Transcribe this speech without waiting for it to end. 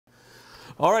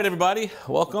All right, everybody,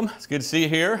 welcome. It's good to see you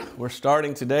here. We're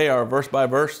starting today our verse by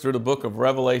verse through the book of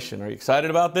Revelation. Are you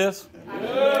excited about this?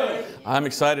 Yes. I'm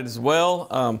excited as well.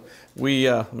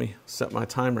 Let me set my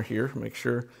timer here, make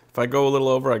sure. If I go a little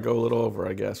over, I go a little over,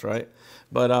 I guess, right?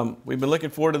 But we've been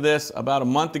looking forward to this. About a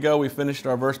month ago, we finished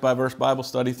our verse by verse Bible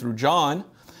study through John.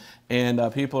 And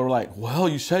people are like, well,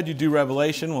 you said you do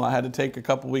Revelation. Well, I had to take a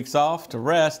couple weeks off to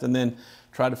rest and then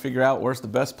try to figure out where's the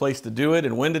best place to do it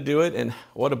and when to do it. And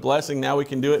what a blessing. Now we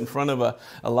can do it in front of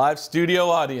a live studio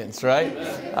audience, right?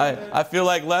 I feel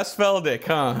like Les Feldick,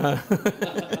 huh?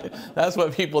 That's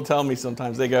what people tell me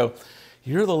sometimes. They go,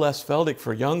 you're the Les Feldick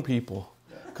for young people.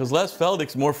 Because Les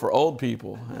Feldick's more for old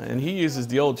people. And he uses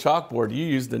the old chalkboard. You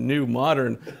use the new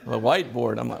modern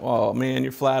whiteboard. I'm like, oh man,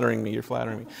 you're flattering me. You're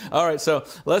flattering me. All right, so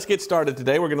let's get started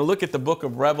today. We're going to look at the book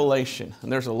of Revelation. And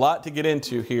there's a lot to get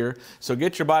into here. So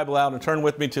get your Bible out and turn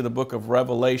with me to the book of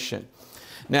Revelation.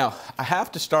 Now, I have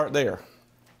to start there.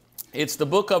 It's the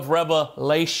book of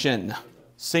Revelation,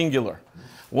 singular.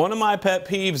 One of my pet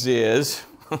peeves is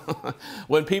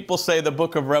when people say the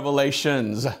book of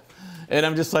Revelations. And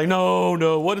I'm just like,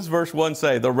 no, what does verse 1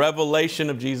 say? The revelation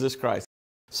of Jesus Christ.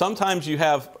 Sometimes you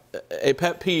have a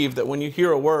pet peeve that when you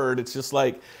hear a word, it's just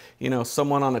like,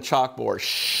 someone on a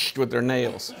chalkboard with their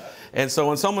nails. And so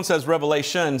when someone says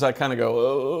revelations, I kind of go,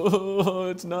 oh,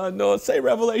 it's not, no, say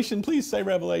revelation, please say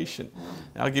revelation.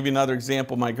 I'll give you another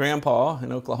example. My grandpa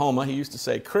in Oklahoma, he used to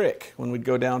say crick when we'd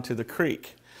go down to the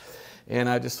creek. And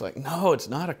I just like, no, it's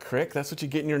not a crick. That's what you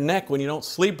get in your neck when you don't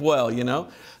sleep well,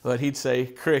 But he'd say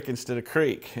crick instead of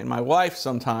creek. And my wife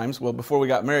sometimes, before we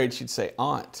got married, she'd say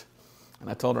aunt. And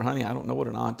I told her, honey, I don't know what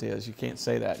an aunt is. You can't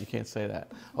say that. You can't say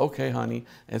that. Okay, honey.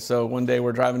 And so one day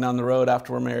we're driving down the road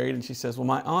after we're married, and she says, well,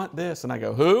 my aunt this. And I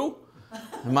go, who?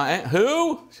 And my aunt,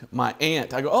 who? My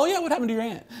aunt. I go, oh yeah, what happened to your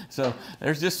aunt? So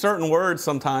there's just certain words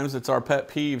sometimes that's our pet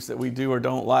peeves that we do or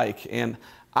don't like. And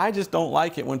I just don't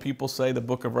like it when people say the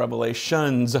book of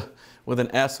Revelations with an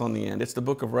S on the end. It's the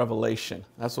book of Revelation.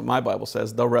 That's what my Bible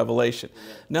says, the Revelation.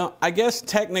 Now, I guess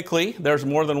technically there's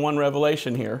more than one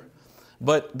revelation here,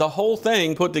 but the whole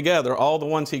thing put together, all the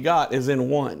ones he got, is in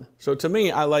one. So to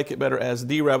me, I like it better as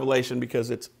the Revelation because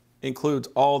it includes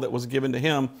all that was given to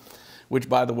him, which,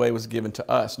 by the way, was given to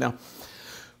us. Now,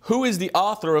 who is the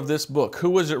author of this book? Who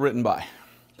was it written by?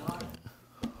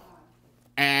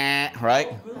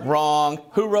 Right? Wrong.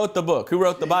 Who wrote the book? Who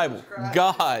wrote the Bible?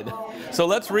 God. So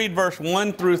let's read verse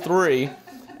 1 through 3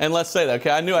 and let's say that. Okay,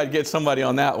 I knew I'd get somebody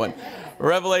on that one.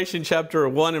 Revelation chapter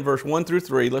 1 and verse 1 through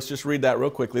 3. Let's just read that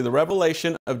real quickly. The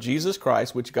revelation of Jesus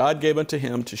Christ, which God gave unto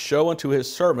him to show unto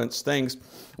his servants things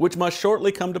which must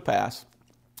shortly come to pass.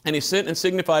 And he sent and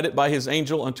signified it by his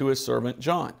angel unto his servant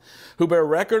John, who bare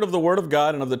record of the word of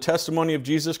God and of the testimony of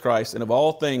Jesus Christ and of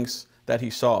all things that he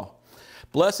saw.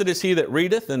 Blessed is he that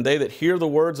readeth, and they that hear the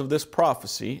words of this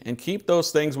prophecy, and keep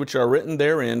those things which are written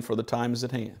therein, for the time is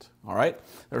at hand. All right?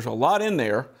 There's a lot in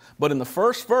there, but in the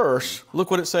first verse,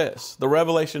 look what it says. The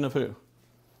revelation of who?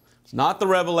 It's not the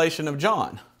revelation of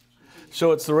John.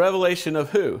 So it's the revelation of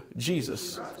who?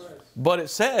 Jesus. But it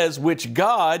says, which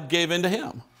God gave unto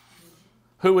him.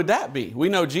 Who would that be? We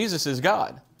know Jesus is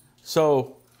God.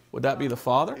 So would that be the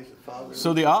Father?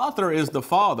 So the author is the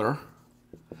Father.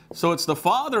 So it's the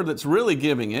Father that's really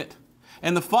giving it,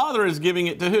 and the Father is giving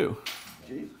it to who?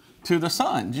 Jesus. To the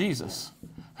Son, Jesus.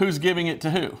 Who's giving it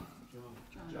to who?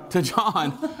 John. To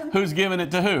John. Who's giving it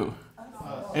to who?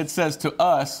 It says to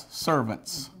us,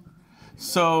 servants.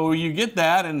 So you get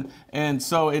that, and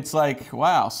so it's like,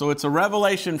 wow. So it's a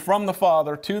revelation from the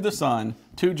Father to the Son,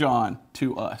 to John,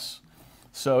 to us.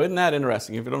 So isn't that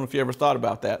interesting? I don't know if you ever thought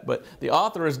about that, but the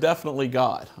author is definitely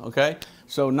God, okay?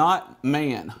 So not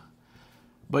man.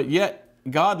 But yet,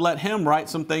 God let him write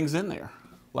some things in there.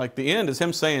 Like the end is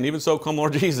him saying, even so come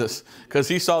Lord Jesus. Because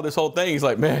he saw this whole thing. He's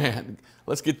like, man,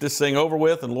 let's get this thing over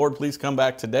with. And Lord, please come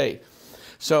back today.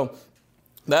 So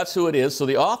that's who it is. So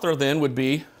the author then would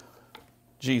be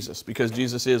Jesus. Because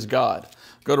Jesus is God.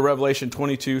 Go to Revelation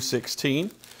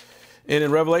 22:16. And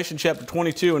in Revelation chapter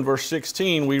 22 and verse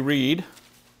 16, we read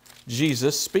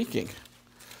Jesus speaking.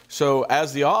 So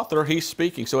as the author, he's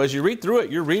speaking. So as you read through it,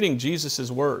 you're reading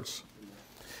Jesus' words.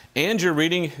 And you're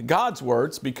reading God's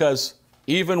words, because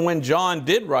even when John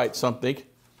did write something,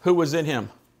 who was in him?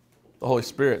 The Holy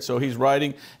Spirit. So he's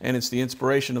writing, and it's the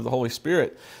inspiration of the Holy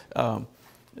Spirit.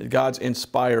 God's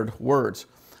inspired words.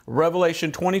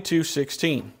 Revelation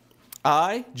 22:16.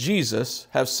 I, Jesus,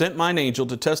 have sent mine angel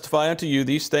to testify unto you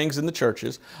these things in the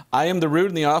churches. I am the root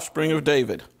and the offspring of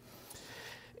David.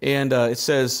 And it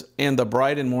says, and the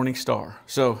bright and morning star.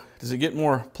 So does it get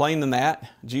more plain than that?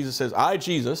 Jesus says, I,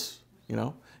 Jesus,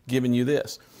 giving you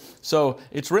this. So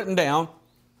it's written down.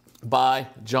 by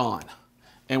John.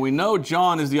 And we know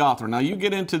John is the author. Now you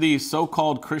get into these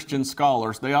so-called Christian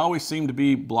scholars, they always seem to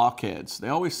be blockheads. They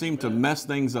always seem to mess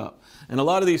things up. And a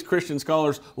lot of these Christian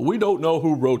scholars, well, we don't know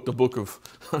who wrote the book of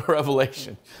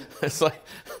Revelation. It's like,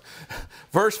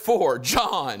 verse 4,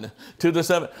 John to the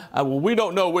seven. Well, we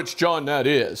don't know which John that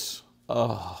is.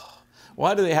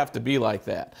 Why do they have to be like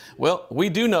that? Well, we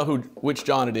do know which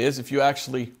John it is if you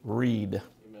actually read.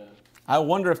 Amen. I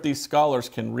wonder if these scholars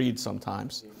can read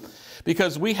sometimes.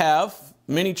 Because we have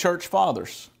many church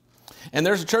fathers. And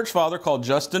there's a church father called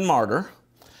Justin Martyr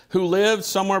who lived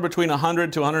somewhere between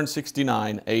 100 to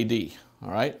 169 AD.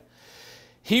 All right?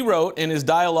 He wrote in his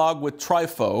dialogue with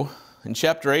Trypho in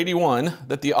chapter 81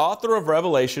 that the author of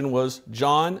Revelation was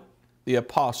John the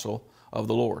Apostle of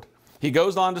the Lord. He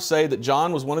goes on to say that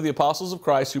John was one of the apostles of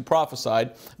Christ who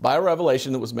prophesied by a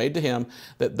revelation that was made to him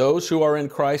that those who are in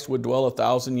Christ would dwell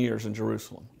 1,000 years in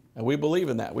Jerusalem. And we believe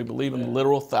in that. We believe in the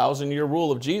literal 1,000-year rule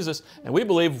of Jesus, and we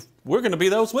believe we're going to be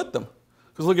those with them.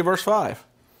 Because look at verse 5.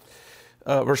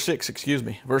 Verse 6, excuse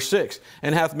me. Verse 6.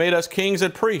 And hath made us kings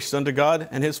and priests unto God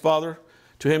and his Father.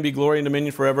 To him be glory and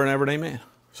dominion forever and ever. And amen.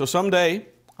 So someday,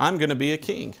 I'm going to be a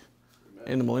king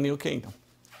in the millennial kingdom.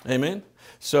 Amen?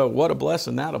 So what a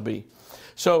blessing that'll be.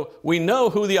 So we know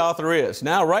who the author is.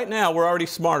 Now, right now, we're already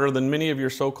smarter than many of your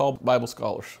so-called Bible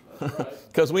scholars.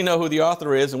 Because we know who the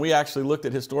author is, and we actually looked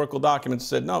at historical documents and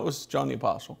said, no, it was John the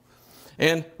Apostle.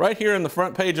 And right here in the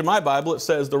front page of my Bible, it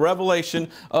says the revelation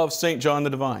of St. John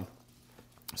the Divine.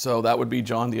 So that would be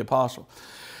John the Apostle.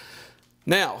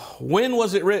 Now, when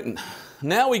was it written?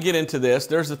 Now we get into this.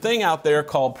 There's a thing out there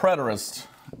called preterist.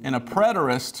 And a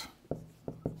preterist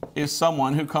is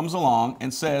someone who comes along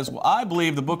and says, well, I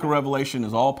believe the book of Revelation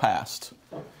is all past.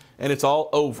 And it's all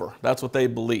over. That's what they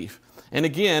believe. And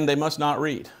again, they must not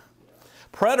read.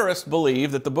 Preterists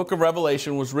believe that the book of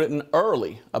Revelation was written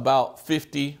early, about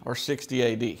 50 or 60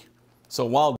 AD. So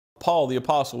while Paul the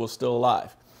Apostle was still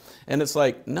alive. And it's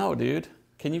like, no, dude,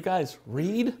 can you guys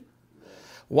read?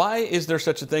 Why is there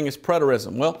such a thing as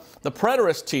preterism? Well, the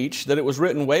preterists teach that it was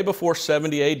written way before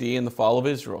 70 AD in the fall of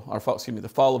Israel, or excuse me, the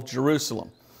fall of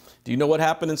Jerusalem. Do you know what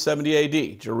happened in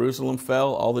 70 AD? Jerusalem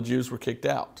fell, all the Jews were kicked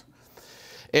out.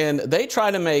 And they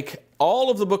try to make all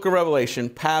of the book of Revelation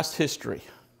past history.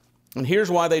 And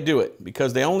here's why they do it.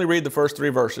 Because they only read the first 3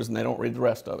 verses and they don't read the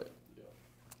rest of it.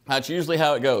 That's usually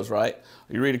how it goes, right?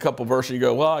 You read a couple verses and you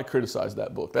go, well, I criticize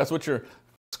that book. That's what your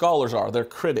scholars are. They're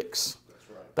critics.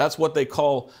 That's what they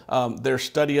call their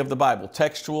study of the Bible,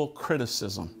 textual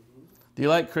criticism. Do you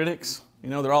like critics? You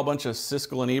know, they're all a bunch of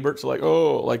Siskel and Eberts, like,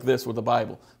 oh, like this with the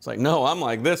Bible. It's like, no, I'm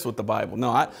like this with the Bible.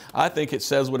 No, I think it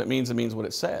says what it means what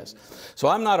it says. So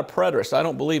I'm not a preterist. I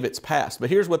don't believe it's past. But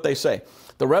here's what they say.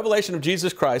 The revelation of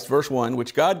Jesus Christ, verse 1,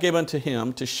 which God gave unto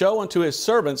him to show unto his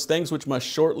servants things which must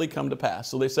shortly come to pass.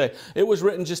 So they say, it was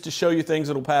written just to show you things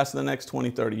that will pass in the next 20,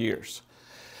 30 years.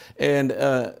 And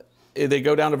they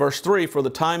go down to verse 3, for the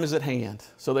time is at hand.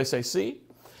 So they say, see?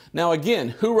 Now again,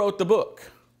 who wrote the book?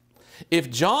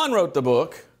 If John wrote the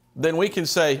book, then we can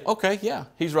say, okay, yeah,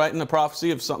 he's writing the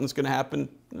prophecy of something that's going to happen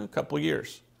in a couple of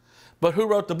years. But who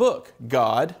wrote the book?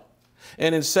 God.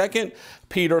 And in 2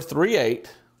 Peter 3:8,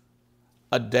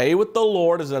 a day with the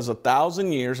Lord is as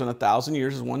 1,000 years, and 1,000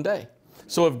 years is one day.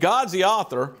 So if God's the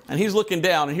author, and he's looking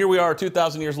down, and here we are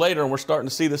 2,000 years later, and we're starting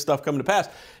to see this stuff come to pass,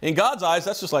 in God's eyes,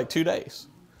 that's just like 2 days.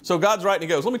 So God's writing,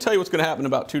 he goes, let me tell you what's going to happen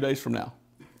about 2 days from now.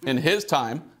 In his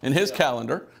time, in his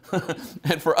calendar.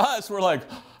 And for us, we're like,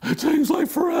 it seems like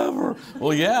forever.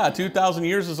 Well, yeah, 2,000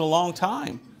 years is a long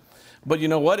time. But you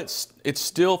know what? It's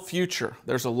still future.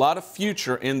 There's a lot of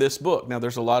future in this book. Now,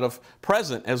 there's a lot of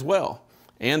present as well.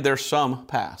 And there's some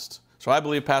past. So I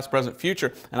believe past, present,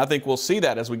 future. And I think we'll see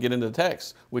that as we get into the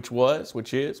text. Which was,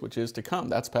 which is to come.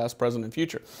 That's past, present, and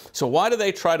future. So why do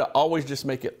they try to always just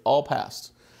make it all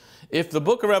past? If the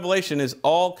book of Revelation is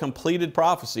all completed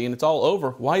prophecy and it's all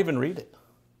over, why even read it?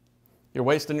 You're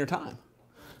wasting your time.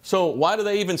 So why do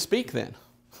they even speak then?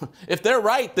 If they're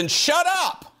right, then shut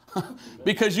up!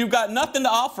 Because you've got nothing to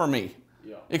offer me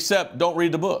except don't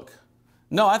read the book.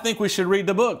 No, I think we should read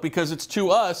the book because it's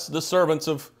to us, the servants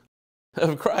of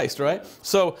Christ, right?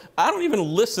 So I don't even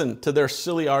listen to their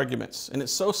silly arguments. And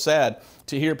it's so sad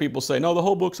to hear people say, no, the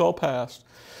whole book's all past.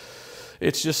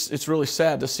 It's really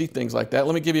sad to see things like that.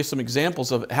 Let me give you some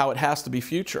examples of how it has to be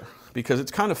future. Because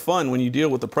it's kind of fun when you deal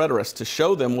with the preterists to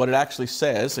show them what it actually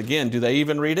says. Again, do they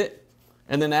even read it?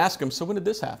 And then ask them, so when did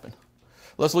this happen?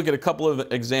 Let's look at a couple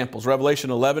of examples. Revelation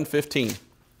 11:15.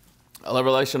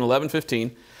 Revelation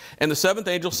 11:15. And the seventh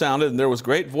angel sounded, and there was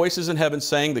great voices in heaven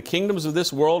saying, the kingdoms of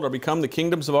this world are become the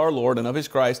kingdoms of our Lord and of his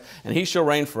Christ, and he shall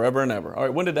reign forever and ever. All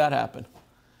right, when did that happen?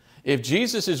 If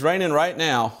Jesus is reigning right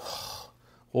now,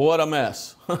 What a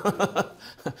mess.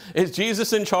 Is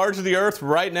Jesus in charge of the earth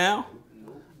right now?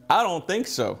 I don't think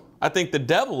so. I think the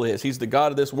devil is. He's the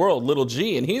god of this world, little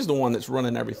g, and he's the one that's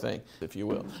running everything, if you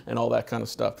will, and all that kind of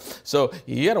stuff. So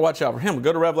you got to watch out for him.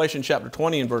 Go to Revelation chapter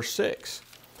 20 and verse 6.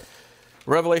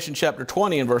 Revelation chapter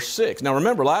 20 and verse 6. Now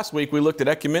remember, last week we looked at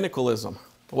ecumenicalism.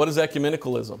 What is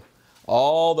ecumenicalism?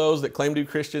 All those that claim to be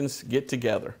Christians get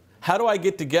together. How do I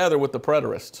get together with the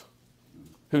preterist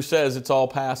who says it's all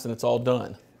past and it's all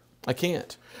done? I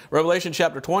can't. Revelation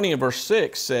chapter 20 and verse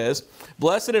 6 says,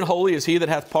 Blessed and holy is he that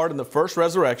hath part in the first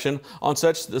resurrection. On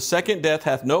such the second death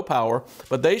hath no power,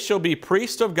 but they shall be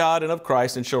priests of God and of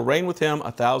Christ, and shall reign with him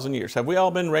 1,000 years. Have we all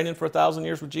been reigning for 1,000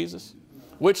 years with Jesus?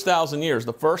 Which 1,000 years?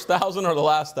 The first 1,000 or the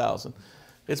last 1,000?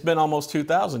 It's been almost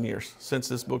 2,000 years since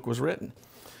this book was written.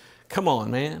 Come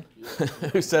on, man.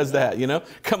 Who says that, you know?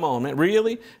 Come on, man.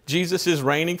 Really? Jesus is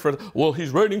reigning well,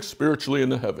 he's reigning spiritually in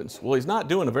the heavens. Well, he's not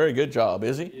doing a very good job,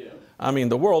 is he? Yeah. I mean,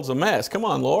 the world's a mess. Come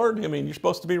on, Lord. I mean, you're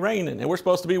supposed to be reigning, and we're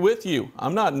supposed to be with you.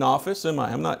 I'm not in office, am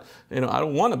I? I'm not, I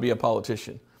don't want to be a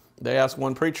politician. They asked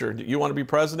one preacher, do you want to be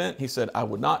president? He said, I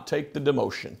would not take the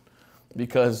demotion,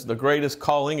 because the greatest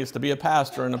calling is to be a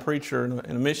pastor and a preacher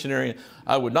and a missionary.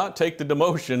 I would not take the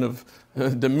demotion of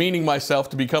demeaning myself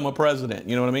to become a president.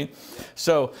 You know what I mean?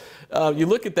 So you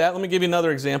look at that. Let me give you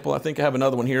another example. I think I have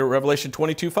another one here. Revelation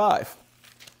 22:5.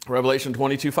 Revelation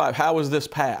 22:5. How is this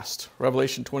passed?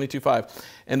 Revelation 22:5.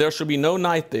 And there shall be no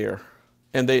night there,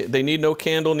 and they need no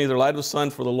candle, neither light of the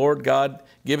sun, for the Lord God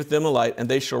giveth them a light, and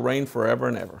they shall reign forever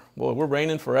and ever. Well, we're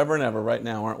reigning forever and ever right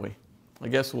now, aren't we? I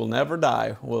guess we'll never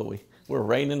die, will we? We're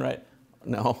reigning right?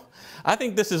 No. I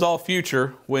think this is all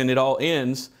future when it all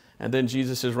ends, and then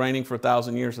Jesus is reigning for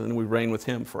 1,000 years, and then we reign with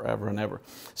him forever and ever.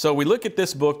 So we look at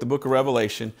this book, the book of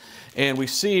Revelation, and we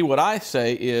see what I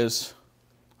say is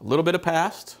a little bit of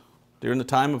past during the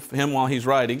time of him while he's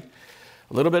writing,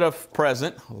 a little bit of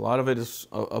present, a lot of it is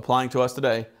applying to us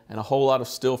today, and a whole lot of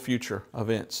still future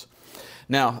events.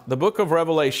 Now, the book of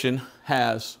Revelation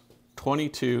has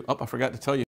 22, I forgot to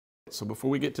tell you, so before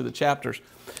we get to the chapters,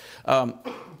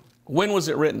 when was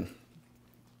it written?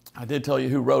 I did tell you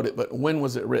who wrote it, but when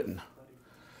was it written?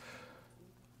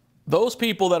 Those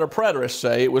people that are preterists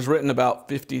say it was written about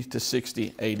 50 to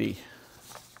 60 AD,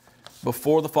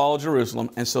 before the fall of Jerusalem.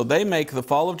 And so they make the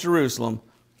fall of Jerusalem,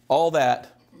 all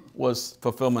that was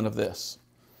fulfillment of this.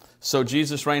 So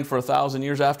Jesus reigned for 1,000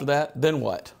 years after that. Then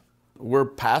what? We're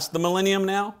past the millennium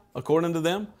now, according to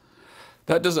them?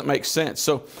 That doesn't make sense.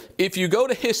 So if you go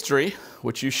to history,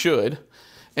 which you should,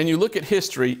 and you look at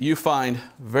history, you find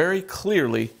very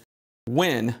clearly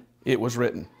when it was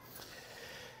written.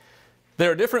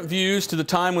 There are different views to the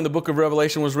time when the book of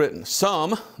Revelation was written.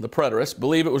 Some, the preterists,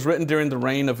 believe it was written during the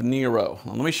reign of Nero.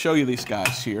 Now, let me show you these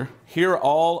guys here. Here are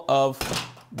all of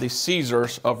the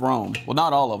Caesars of Rome. Well,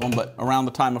 not all of them, but around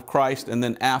the time of Christ and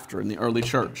then after in the early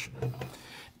church.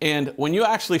 And when you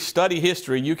actually study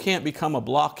history, you can't become a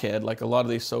blockhead like a lot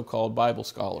of these so-called Bible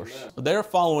scholars. They're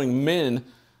following men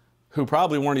who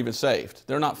probably weren't even saved.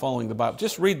 They're not following the Bible.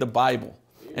 Just read the Bible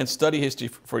and study history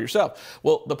for yourself.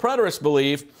 Well, the preterists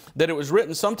believe that it was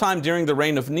written sometime during the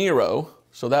reign of Nero,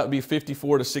 so that would be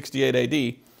 54 to 68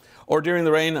 AD, or during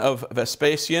the reign of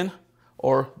Vespasian,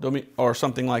 or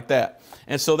something like that.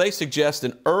 And so they suggest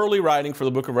an early writing for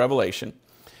the book of Revelation.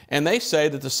 And they say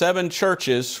that the 7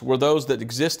 churches were those that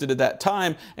existed at that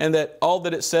time, and that all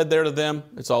that it said there to them,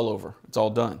 it's all over. It's all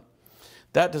done.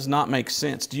 That does not make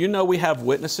sense. Do you know we have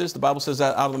witnesses? The Bible says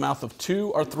that out of the mouth of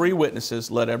 2 or 3 witnesses,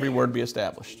 let every word be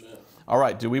established. Amen. All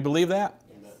right, do we believe that?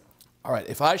 Amen. All right,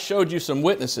 if I showed you some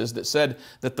witnesses that said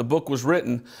that the book was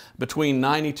written between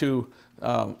 90 to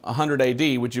 100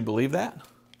 AD, would you believe that?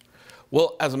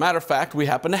 Well, as a matter of fact, we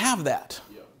happen to have that.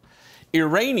 Yeah.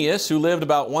 Irenaeus, who lived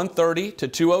about 130 to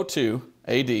 202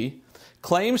 AD,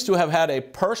 claims to have had a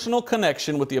personal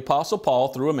connection with the Apostle Paul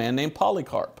through a man named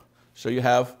Polycarp. So you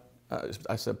have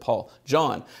I said Paul.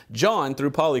 John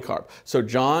through Polycarp. So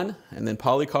John, and then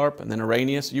Polycarp, and then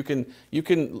Irenaeus. You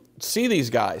can see these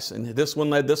guys. And this one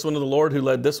led this one to the Lord, who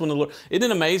led this one to the Lord. Isn't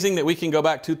it amazing that we can go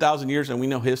back 2,000 years and we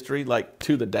know history like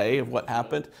to the day of what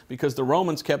happened? Because the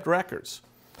Romans kept records.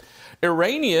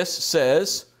 Irenaeus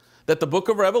says that the book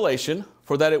of Revelation,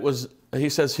 for that it was, he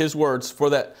says his words, for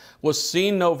that was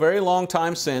seen no very long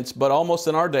time since, but almost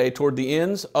in our day, toward the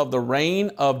ends of the reign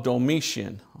of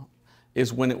Domitian,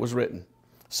 is when it was written.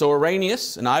 So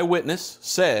Irenaeus, an eyewitness,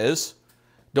 says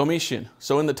Domitian.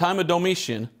 So in the time of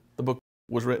Domitian, the book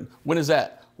was written. When is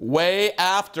that? Way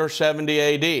after 70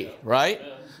 AD, right?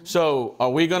 So are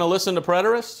we going to listen to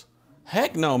preterists?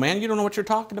 Heck no, man. You don't know what you're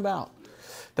talking about.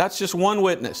 That's just one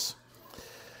witness.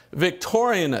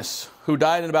 Victorinus, who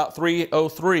died in about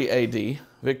 303 AD.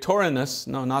 Victorinus,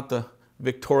 no, not the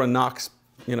Victorinox,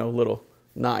 little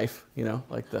knife,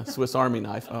 like the Swiss Army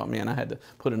knife. Oh man, I had to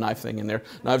put a knife thing in there.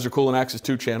 Knives Are Cool and Axes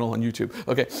 2 channel on YouTube.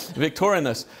 Okay,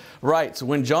 Victorinus writes,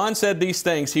 when John said these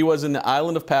things, he was in the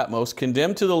island of Patmos,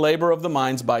 condemned to the labor of the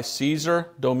mines by Caesar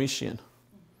Domitian.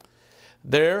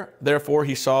 Therefore,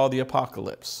 he saw the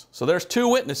apocalypse. So there's 2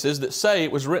 witnesses that say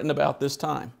it was written about this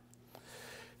time.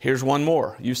 Here's one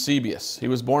more, Eusebius. He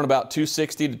was born about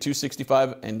 260 to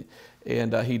 265, and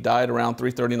he died around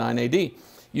 339 AD.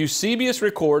 Eusebius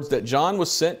records that John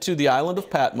was sent to the island of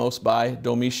Patmos by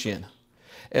Domitian,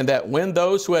 and that when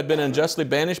those who had been unjustly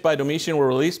banished by Domitian were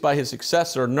released by his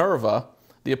successor, Nerva,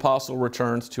 the apostle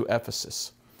returned to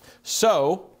Ephesus.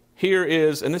 So, here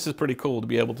is, and this is pretty cool to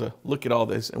be able to look at all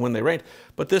this and when they reigned,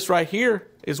 but this right here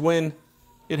is when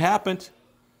it happened.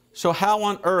 So how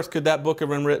on earth could that book have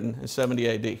been written in 70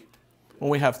 AD? When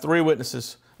we have 3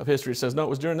 witnesses of history that says, no, it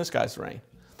was during this guy's reign.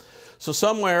 So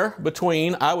somewhere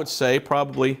between, I would say,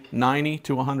 probably 90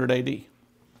 to 100 AD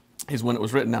is when it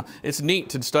was written. Now, it's neat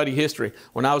to study history.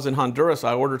 When I was in Honduras,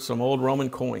 I ordered some old Roman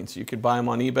coins. You could buy them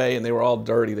on eBay, and they were all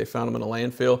dirty. They found them in a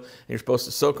landfill, and you're supposed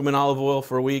to soak them in olive oil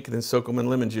for a week, and then soak them in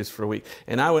lemon juice for a week.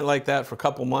 And I went like that for a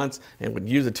couple months and would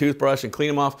use a toothbrush and clean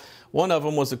them off. One of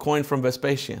them was a coin from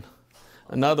Vespasian.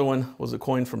 Another one was a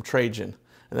coin from Trajan.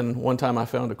 And then one time I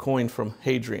found a coin from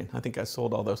Hadrian. I think I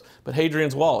sold all those. But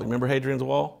Hadrian's Wall, you remember Hadrian's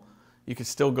Wall? You can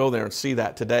still go there and see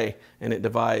that today, and it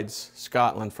divides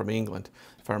Scotland from England,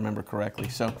 if I remember correctly.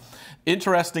 So,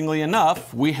 interestingly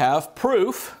enough, we have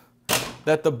proof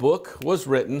that the book was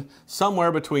written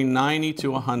somewhere between 90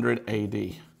 to 100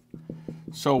 AD.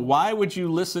 So why would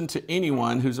you listen to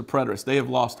anyone who's a preterist? They have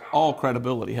lost all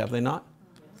credibility, have they not?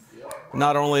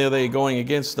 Not only are they going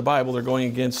against the Bible, they're going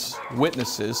against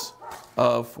witnesses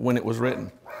of when it was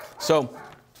written. So,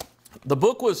 the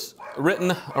book was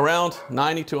written around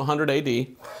 90 to 100 AD.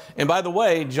 And by the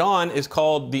way, John is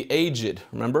called the Aged,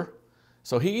 remember?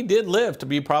 So he did live to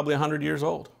be probably 100 years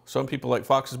old. Some people like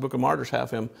Fox's Book of Martyrs have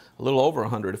him a little over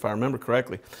 100, if I remember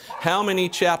correctly. How many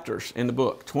chapters in the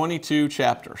book? 22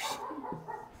 chapters.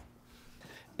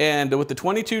 And with the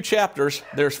 22 chapters,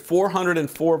 there's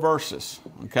 404 verses,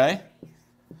 okay?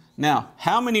 Now,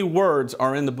 how many words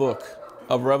are in the book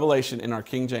of Revelation in our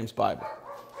King James Bible?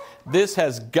 This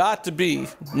has got to be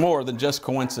more than just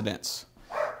coincidence.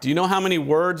 Do you know how many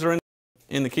words are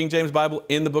in the King James Bible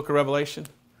in the book of Revelation?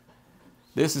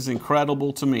 This is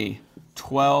incredible to me.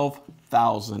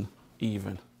 12,000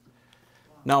 even.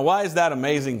 Now, why is that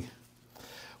amazing?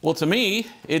 Well, to me,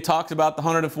 it talks about the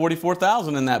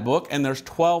 144,000 in that book, and there's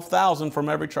 12,000 from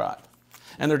every tribe.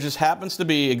 And there just happens to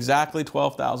be exactly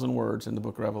 12,000 words in the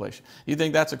book of Revelation. You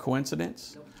think that's a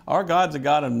coincidence? Our God's a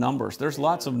God of numbers. There's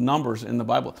lots of numbers in the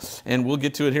Bible. And we'll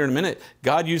get to it here in a minute.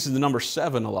 God uses the number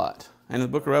 7 a lot. And in the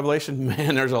book of Revelation,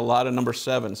 man, there's a lot of number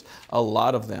 7s. A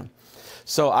lot of them.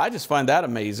 So I just find that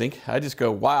amazing. I just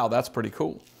go, wow, that's pretty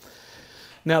cool.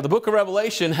 Now, the book of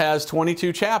Revelation has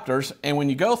 22 chapters. And when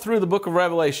you go through the book of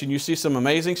Revelation, you see some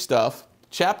amazing stuff.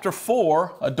 Chapter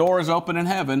 4, a door is open in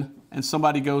heaven and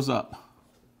somebody goes up.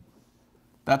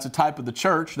 That's a type of the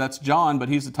church. That's John, but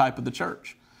he's a type of the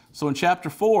church. So in chapter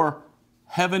 4,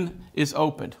 heaven is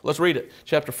opened. Let's read it.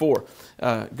 Chapter 4.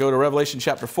 Go to Revelation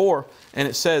chapter 4, and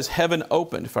it says heaven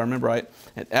opened, if I remember right.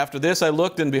 And after this I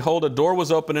looked, and behold, a door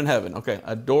was open in heaven. Okay,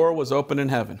 a door was open in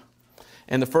heaven.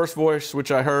 And the first voice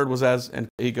which I heard was as, and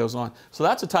he goes on. So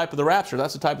that's a type of the rapture.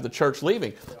 That's a type of the church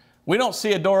leaving. We don't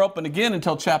see a door open again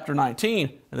until chapter 19,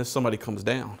 and then somebody comes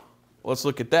down. Let's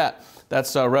look at that.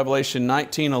 That's Revelation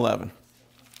 19:11.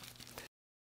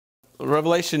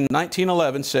 Revelation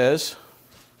 19:11 says,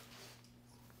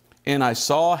 and I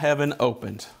saw heaven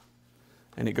opened.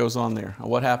 And it goes on there. And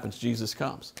what happens? Jesus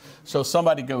comes. So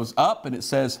somebody goes up and it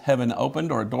says heaven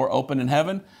opened, or a door opened in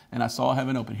heaven, and I saw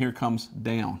heaven open. Here comes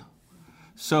down.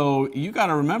 So you got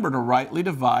to remember to rightly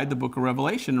divide the book of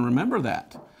Revelation, and remember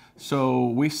that. So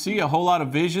we see a whole lot of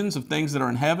visions of things that are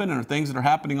in heaven and things that are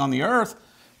happening on the earth,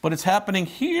 but it's happening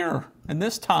here in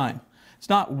this time. It's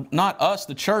not us,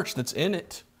 the church, that's in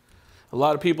it. A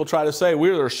lot of people try to say, we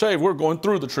are saved, we're going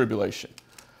through the tribulation.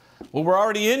 Well, we're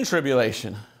already in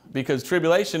tribulation, because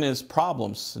tribulation is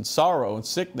problems and sorrow and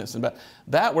sickness, and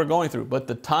that we're going through. But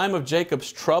the time of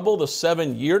Jacob's trouble, the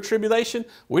 7-year tribulation,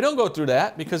 we don't go through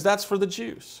that, because that's for the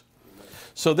Jews.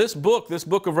 So this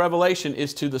book of Revelation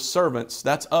is to the servants,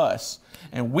 that's us,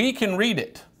 and we can read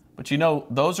it. But you know,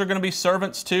 those are going to be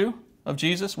servants too of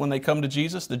Jesus when they come to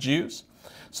Jesus, the Jews.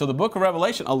 So the book of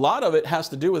Revelation, a lot of it has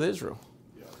to do with Israel.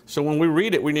 So when we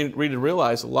read it, we need to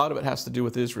realize a lot of it has to do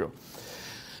with Israel.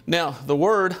 Now, the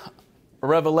word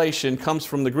revelation comes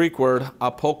from the Greek word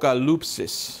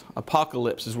apokalypsis.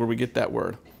 Apocalypse is where we get that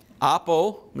word.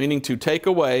 Apo, meaning to take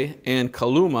away, and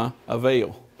kaluma, a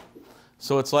veil.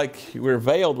 So it's like we're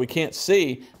veiled, we can't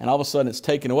see, and all of a sudden it's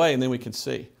taken away, and then we can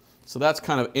see. So that's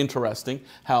kind of interesting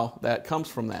how that comes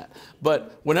from that.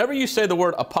 But whenever you say the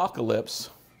word apocalypse,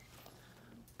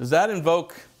 does that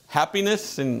invoke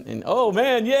happiness and oh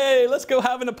man, yay, let's go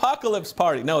have an apocalypse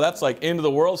party? No, that's like end of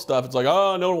the world stuff. It's like,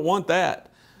 oh, no, I don't want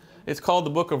that. It's called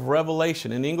the book of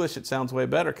Revelation. In English, it sounds way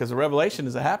better because the revelation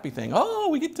is a happy thing. Oh,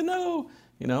 we get to know.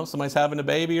 You know, somebody's having a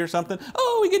baby or something.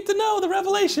 Oh, we get to know the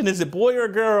revelation. Is it boy or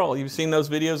girl? You've seen those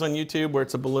videos on YouTube where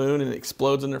it's a balloon and it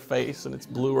explodes in their face and it's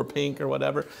blue or pink or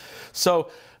whatever.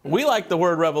 So we like the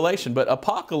word revelation, but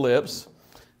apocalypse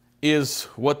is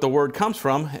what the word comes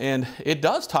from, and it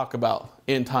does talk about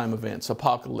end time events,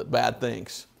 apocalypse, bad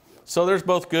things. So there's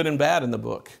both good and bad in the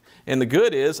book. And the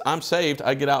good is I'm saved.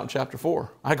 I get out in chapter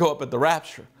 4. I go up at the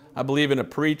rapture. I believe in a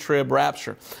pre-trib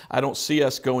rapture. I don't see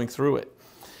us going through it.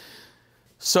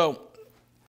 So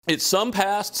it's some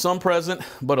past, some present,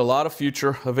 but a lot of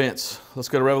future events. Let's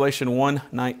go to Revelation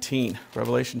 1:19.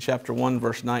 Revelation chapter 1,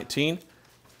 verse 19.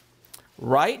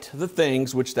 Write the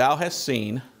things which thou hast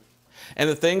seen, and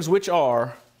the things which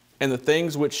are, and the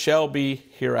things which shall be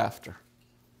hereafter.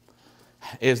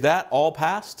 Is that all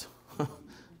past?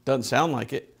 Doesn't sound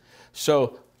like it.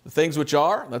 So the things which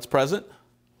are, that's present.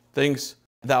 Things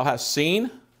thou hast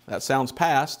seen, that sounds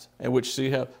past, and which see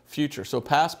have future. So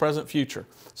past, present, future.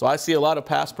 So I see a lot of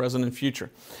past, present, and future.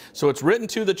 So it's written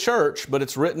to the church, but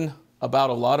it's written about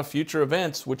a lot of future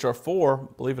events, which are for,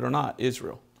 believe it or not,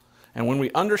 Israel. And when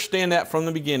we understand that from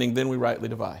the beginning, then we rightly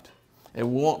divide.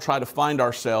 And we won't try to find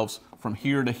ourselves from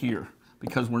here to here,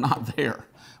 because we're not there.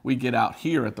 We get out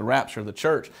here at the rapture of the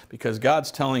church, because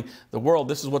God's telling the world,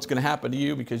 this is what's going to happen to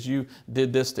you because you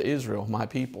did this to Israel, my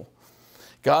people.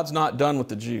 God's not done with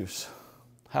the Jews.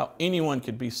 How anyone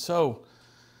could be so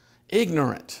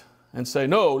ignorant and say,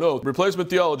 no, replacement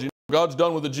theology, God's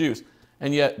done with the Jews.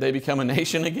 And yet they become a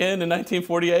nation again in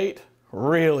 1948?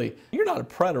 Really? You're not a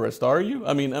preterist, are you?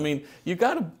 I mean,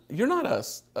 you're not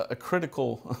a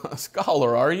critical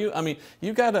scholar, are you? I mean,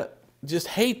 you got to just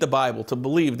hate the Bible to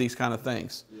believe these kind of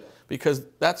things, because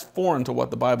that's foreign to what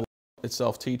the Bible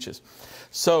itself teaches.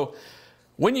 So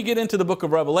when you get into the book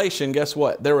of Revelation, guess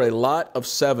what? There are a lot of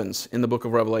sevens in the book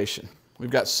of Revelation. We've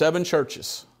got 7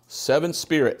 churches, 7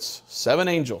 spirits, 7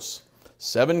 angels,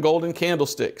 7 golden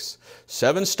candlesticks,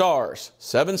 7 stars,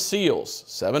 7 seals,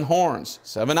 7 horns,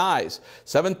 7 eyes,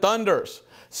 7 thunders,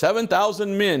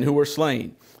 7,000 men who were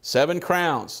slain, 7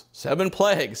 crowns, 7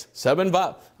 plagues, 7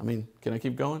 can I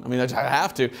keep going? I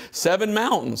have to. 7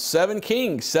 mountains, 7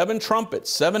 kings, 7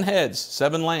 trumpets, 7 heads,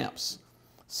 7 lamps,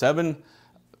 7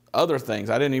 other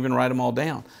things. I didn't even write them all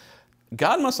down.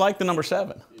 God must like the number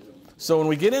 7. So when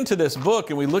we get into this book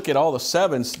and we look at all the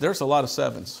sevens, there's a lot of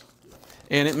sevens.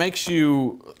 And it makes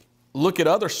you look at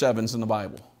other sevens in the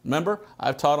Bible. Remember,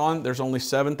 I've taught on there's only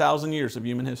 7,000 years of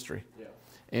human history. Yeah.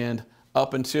 And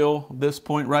up until this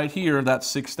point right here, that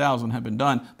 6,000 have been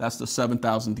done. That's the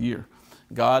 7,000th year.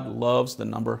 God loves the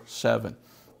number 7.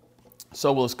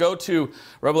 So let's go to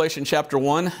Revelation chapter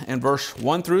 1 and verse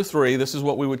 1 through 3. This is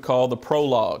what we would call the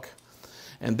prologue.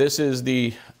 And this is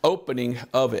the opening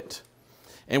of it.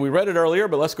 And we read it earlier,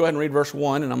 but let's go ahead and read verse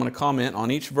 1, and I'm going to comment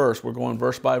on each verse. We're going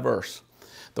verse by verse.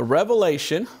 The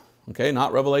revelation, okay,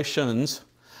 not revelations,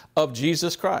 of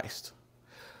Jesus Christ,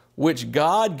 which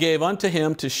God gave unto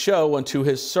him to show unto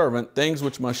his servant things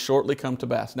which must shortly come to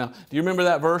pass. Now, do you remember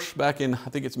that verse back in, I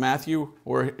think it's Matthew,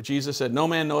 where Jesus said, no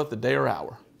man knoweth the day or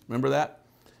hour? Remember that?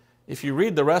 If you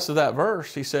read the rest of that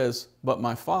verse, he says, but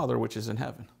my Father which is in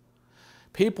heaven.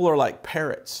 People are like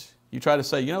parrots. You try to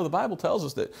say, the Bible tells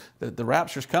us that the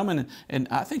rapture's coming, and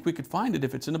I think we could find it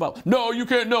if it's in the Bible. No, you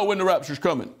can't know when the rapture's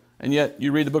coming. And yet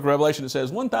you read the book of Revelation, it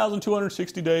says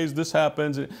 1,260 days, this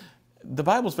happens. The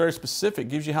Bible's very specific,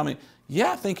 gives you how many.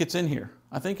 Yeah, I think it's in here.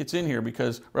 I think it's in here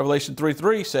because Revelation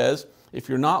 3:3 says, if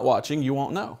you're not watching, you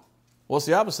won't know. Well, it's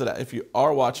the opposite of that. If you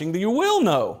are watching, then you will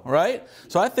know, right?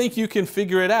 So I think you can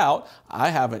figure it out. I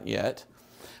haven't yet.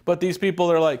 But these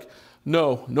people are like,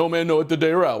 no man knoweth the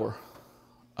day or hour.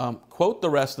 Quote the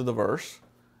rest of the verse,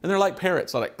 and they're like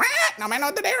parrots. They're like, no man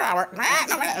knoweth the day or hour.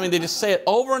 They just say it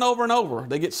over and over and over.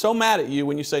 They get so mad at you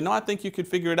when you say, no, I think you could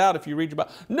figure it out if you read your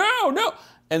Bible. No.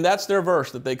 And that's their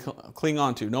verse that they cling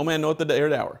on to. No man knoweth the day or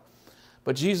the hour.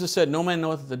 But Jesus said, no man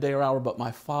knoweth the day or hour but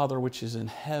my Father which is in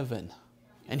heaven.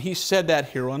 And he said that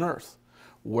here on earth.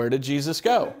 Where did Jesus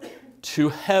go? To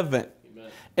heaven.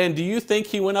 Amen. And do you think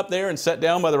he went up there and sat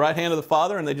down by the right hand of the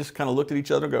Father and they just kind of looked at each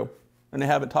other and go, and they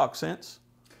haven't talked since?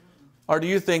 Or do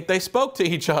you think they spoke to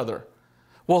each other?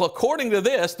 Well, according to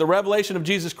this, the revelation of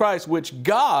Jesus Christ, which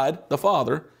God, the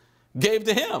Father, gave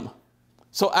to him.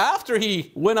 So after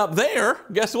he went up there,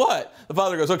 guess what? The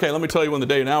Father goes, okay, let me tell you when the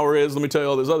day and hour is. Let me tell you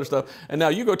all this other stuff. And now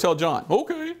you go tell John.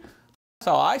 Okay. That's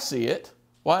how I see it.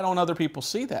 Why don't other people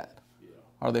see that?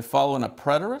 Are they following a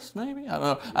preterist maybe? I don't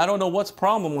know. I don't know what's the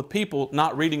problem with people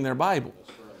not reading their Bible.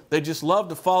 They just love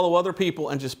to follow other people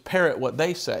and just parrot what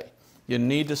they say. You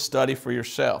need to study for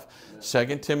yourself.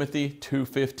 2 Timothy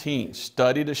 2:15,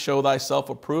 study to show thyself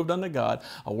approved unto God,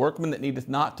 a workman that needeth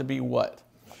not to be what?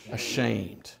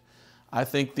 Ashamed. I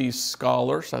think these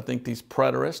scholars, I think these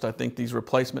preterists, I think these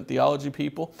replacement theology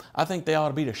people, I think they ought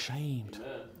to be ashamed.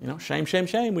 You know, shame, shame,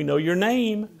 shame. We know your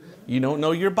name. You don't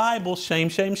know your Bible. Shame,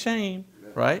 shame, shame.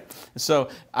 Right? So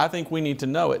I think we need to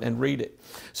know it and read it.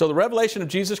 So the revelation of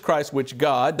Jesus Christ, which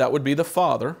God, that would be the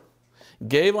Father,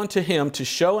 gave unto him to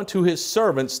show unto his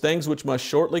servants things which must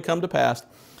shortly come to pass.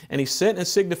 And he sent and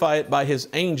signified it by his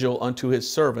angel unto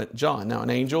his servant John. Now an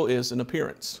angel is an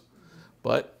appearance.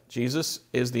 But Jesus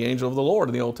is the angel of the Lord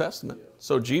in the Old Testament.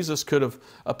 So Jesus could have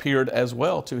appeared as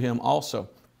well to him also.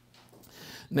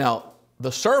 Now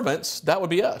the servants, that would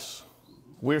be us.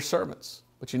 We're servants.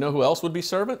 But you know who else would be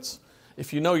servants?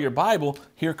 If you know your Bible,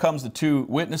 here comes the two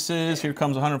witnesses, here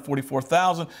comes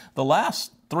 144,000. The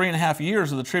last 3.5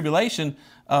 years of the tribulation,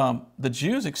 the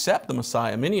Jews accept the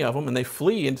Messiah, many of them, and they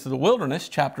flee into the wilderness,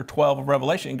 chapter 12 of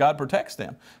Revelation, and God protects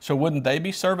them. So wouldn't they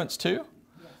be servants too?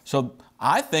 So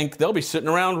I think they'll be sitting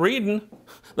around reading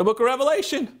the book of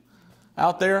Revelation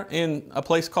out there in a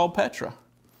place called Petra.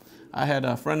 I had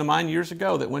a friend of mine years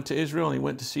ago that went to Israel and he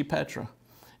went to see Petra.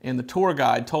 And the tour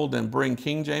guide told them, bring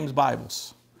King James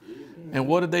Bibles. And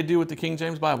what did they do with the King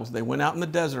James Bibles? They went out in the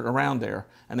desert around there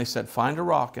and they said, find a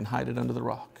rock and hide it under the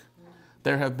rock.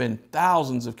 There have been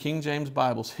thousands of King James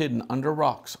Bibles hidden under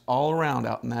rocks all around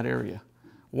out in that area.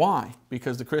 Why?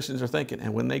 Because the Christians are thinking,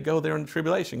 and when they go there in the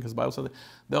tribulation, because the Bible says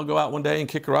they'll go out one day and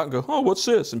kick a rock and go, oh, what's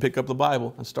this? And pick up the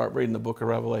Bible and start reading the book of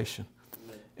Revelation.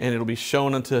 And it'll be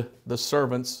shown unto the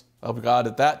servants of God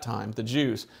at that time, the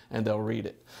Jews, and they'll read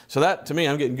it. So that, to me,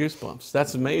 I'm getting goosebumps.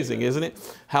 That's amazing, isn't it?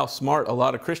 How smart a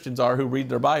lot of Christians are who read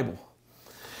their Bible.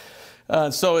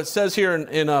 So it says here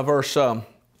in verse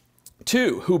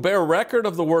 2, who bear record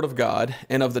of the word of God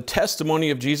and of the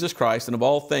testimony of Jesus Christ and of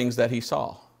all things that he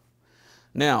saw.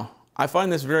 Now, I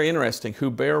find this very interesting, who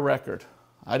bear record.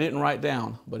 I didn't write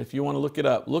down, but if you want to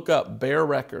look up bear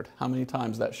record, how many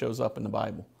times that shows up in the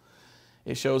Bible.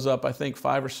 It shows up, I think,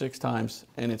 5 or 6 times,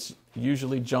 and it's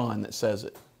usually John that says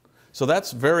it. So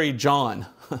that's very John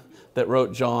that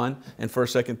wrote John and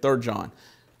 1st, 2nd, 3rd John,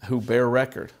 who bear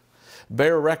record.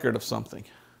 Bear record of something.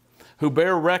 Who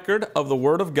bear record of the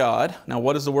Word of God. Now,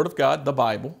 what is the Word of God? The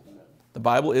Bible. The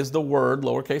Bible is the Word,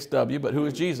 lowercase w, but who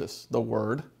is Jesus? The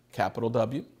Word, capital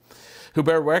W. Who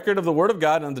bear record of the Word of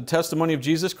God and the testimony of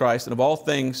Jesus Christ and of all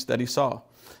things that he saw.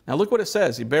 Now, look what it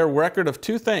says. He bear record of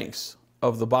 2 things.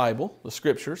 Of the Bible, the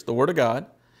Scriptures, the Word of God,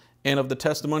 and of the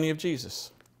testimony of Jesus.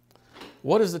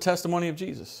 What is the testimony of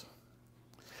Jesus?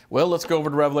 Well, let's go over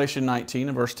to Revelation 19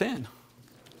 and verse 10.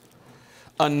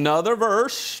 Another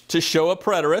verse to show a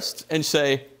preterist and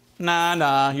say,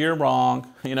 nah, you're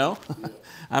wrong, you know?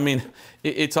 I mean,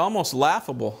 it's almost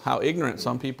laughable how ignorant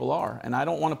some people are. And I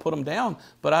don't want to put them down,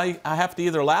 but I have to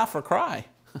either laugh or cry.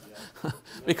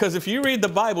 Because if you read the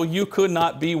Bible, you could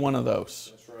not be one of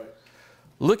those.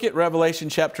 Look at Revelation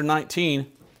chapter 19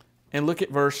 and look at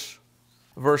verse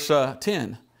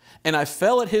 10. And I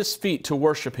fell at his feet to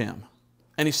worship him.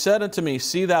 And he said unto me,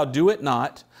 see thou do it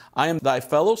not. I am thy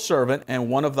fellow servant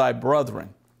and one of thy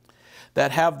brethren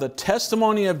that have the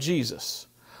testimony of Jesus.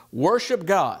 Worship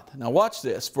God. Now watch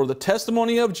this. For the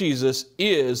testimony of Jesus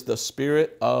is the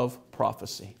spirit of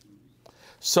prophecy.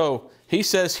 So he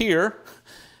says here,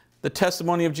 the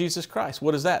testimony of Jesus Christ.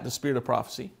 What is that? The spirit of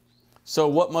prophecy. So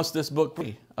what must this book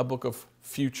be? A book of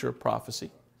future prophecy.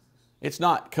 It's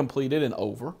not completed and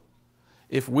over.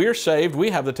 If we're saved, we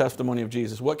have the testimony of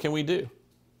Jesus. What can we do?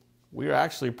 We are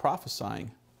actually prophesying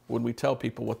when we tell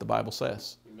people what the Bible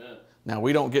says. Amen. Now,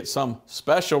 we don't get some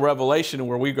special revelation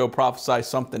where we go prophesy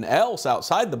something else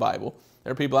outside the Bible.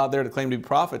 There are people out there that claim to be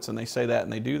prophets and they say that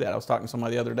and they do that. I was talking to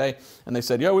somebody the other day and they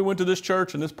said, yeah, we went to this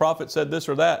church and this prophet said this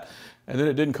or that, and then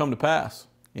it didn't come to pass.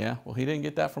 Yeah, well, he didn't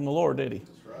get that from the Lord, did he?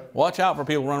 Watch out for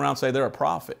people who run around and say they're a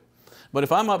prophet. But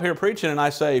if I'm up here preaching and I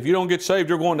say, if you don't get saved,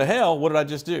 you're going to hell, what did I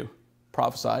just do?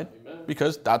 Prophesied. Amen.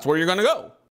 Because that's where you're going to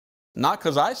go. Not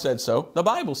because I said so. The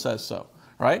Bible says so.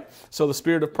 Right? So the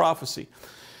spirit of prophecy.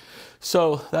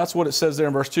 So that's what it says there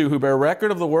in verse 2. Who bear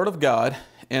record of the word of God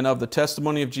and of the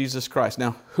testimony of Jesus Christ.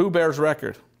 Now, who bears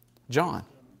record? John.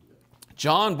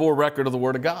 John bore record of the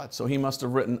word of God. So he must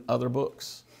have written other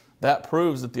books. That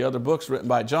proves that the other books written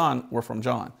by John were from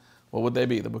John. What would they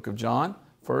be? The book of John,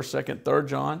 1st, 2nd, 3rd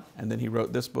John, and then he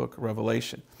wrote this book,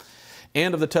 Revelation.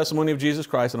 And of the testimony of Jesus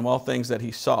Christ and of all things that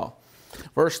he saw.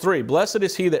 Verse 3, blessed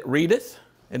is he that readeth,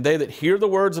 and they that hear the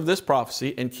words of this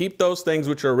prophecy, and keep those things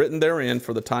which are written therein,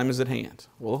 for the time is at hand.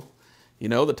 Well, you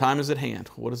know, the time is at hand.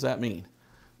 What does that mean?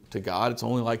 To God, it's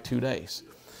only like 2 days.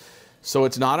 So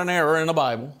it's not an error in the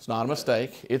Bible. It's not a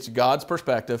mistake. It's God's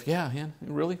perspective. Yeah,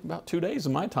 really, about 2 days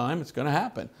of my time, it's going to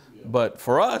happen. But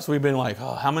for us, we've been like,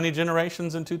 oh, how many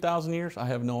generations in 2,000 years? I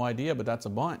have no idea, but that's a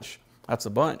bunch. That's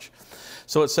a bunch.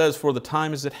 So it says, for the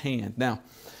time is at hand. Now,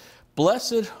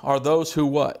 blessed are those who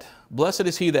what? Blessed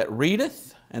is he that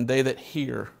readeth, and they that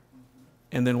hear.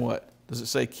 And then what? Does it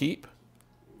say keep?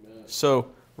 Amen.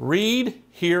 So read,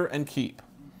 hear, and keep.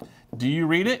 Do you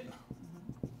read it?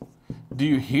 Do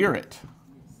you hear it?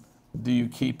 Do you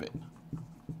keep it?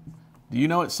 Do you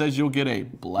know it says you'll get a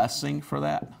blessing for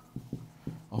that?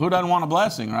 Well, who doesn't want a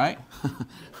blessing, right?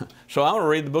 So I'm going to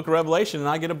read the book of Revelation and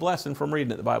I get a blessing from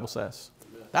reading it, the Bible says.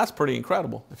 That's pretty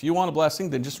incredible. If you want a blessing,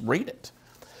 then just read it.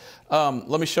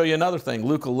 Let me show you another thing.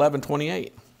 Luke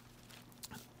 11:28.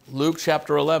 Luke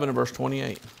chapter 11 and verse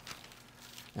 28.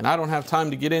 And I don't have time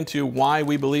to get into why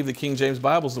we believe the King James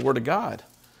Bible is the Word of God.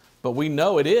 But we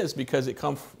know it is because it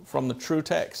comes from the true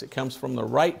text. It comes from the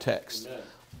right text. Amen.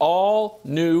 All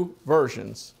new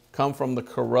versions come from the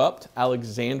corrupt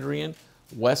Alexandrian,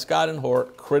 Westcott and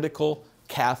Hort, critical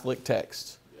Catholic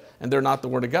text. And they're not the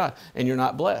Word of God. And you're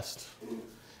not blessed.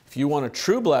 If you want a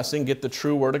true blessing, get the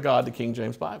true Word of God, the King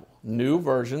James Bible. New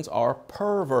versions are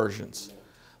perversions.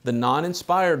 The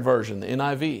non-inspired version, the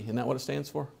NIV, isn't that what it stands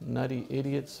for? Nutty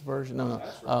Idiots version? No.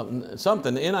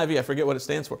 Something, the NIV, I forget what it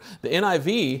stands for. The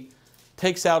NIV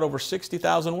takes out over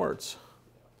 60,000 words.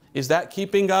 Is that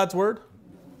keeping God's Word?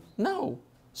 No.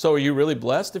 So are you really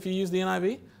blessed if you use the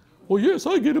NIV? Well, yes,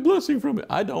 I get a blessing from it.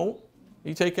 I don't.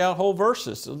 You take out whole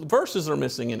verses. The verses are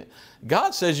missing in it.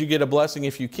 God says you get a blessing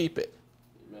if you keep it.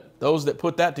 Amen. Those that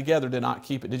put that together did not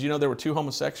keep it. Did you know there were 2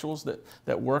 homosexuals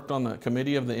that worked on the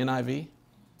committee of the NIV?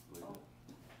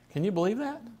 Can you believe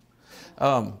that?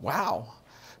 Wow.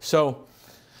 So,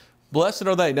 blessed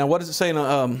are they. Now, what does it say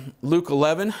in Luke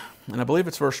 11? And I believe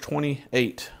it's verse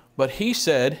 28. But he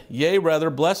said, yea, rather,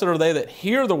 blessed are they that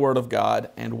hear the word of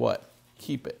God and what?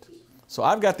 Keep it. So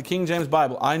I've got the King James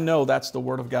Bible. I know that's the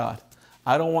Word of God.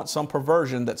 I don't want some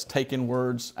perversion that's taking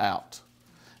words out.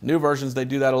 New versions, they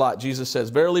do that a lot. Jesus says,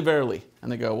 verily, verily.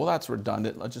 And they go, well, that's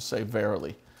redundant. Let's just say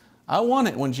verily. I want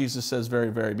it when Jesus says very,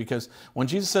 very, because when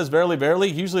Jesus says verily, verily,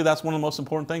 usually that's one of the most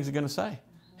important things he's going to say.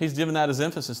 He's giving that as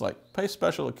emphasis, like pay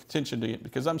special attention to it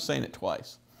because I'm saying it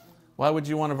twice. Why would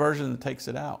you want a version that takes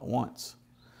it out once?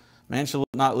 Man shall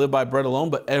not live by bread alone,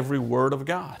 but every word of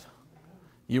God.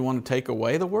 You want to take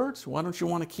away the words? Why don't you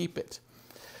want to keep it?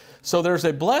 So there's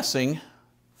a blessing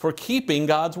for keeping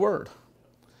God's word.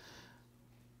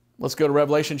 Let's go to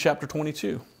Revelation chapter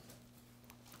 22.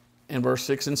 In verse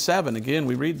 6 and 7, again,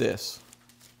 we read this.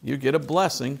 You get a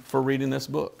blessing for reading this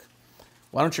book.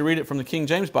 Why don't you read it from the King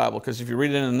James Bible? Because if you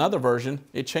read it in another version,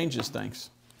 it changes things.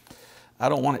 I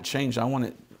don't want it changed. I want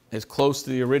it as close to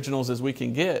the originals as we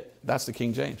can get. That's the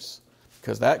King James.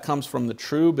 Because that comes from the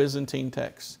true Byzantine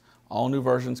text. All new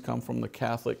versions come from the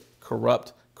Catholic,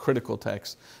 corrupt, critical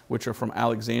texts, which are from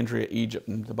Alexandria, Egypt.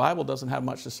 And the Bible doesn't have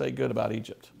much to say good about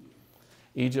Egypt.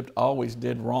 Egypt always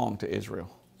did wrong to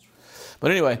Israel.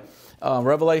 But anyway,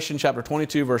 Revelation chapter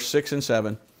 22, verse 6 and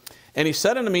 7. And he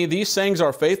said unto me, these sayings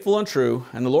are faithful and true,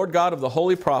 and the Lord God of the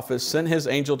holy prophets sent his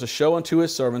angel to show unto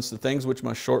his servants the things which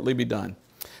must shortly be done.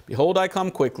 Behold, I come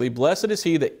quickly. Blessed is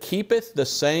he that keepeth the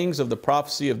sayings of the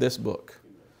prophecy of this book.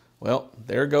 Well,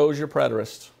 there goes your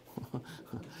preterist.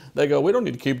 They go, we don't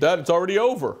need to keep that. It's already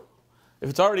over. If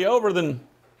it's already over,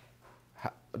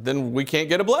 then we can't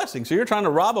get a blessing. So you're trying to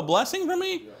rob a blessing from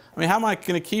me? I mean, how am I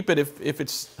going to keep it if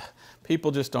it's...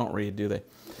 People just don't read, do they?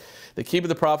 They keep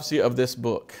the prophecy of this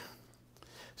book.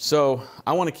 So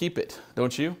I want to keep it,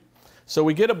 don't you? So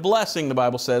we get a blessing, the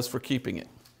Bible says, for keeping it.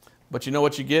 But you know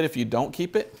what you get if you don't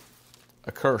keep it?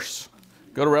 A curse.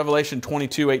 Go to Revelation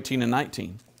 22, 18 and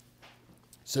 19.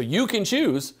 So you can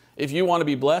choose if you want to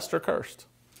be blessed or cursed.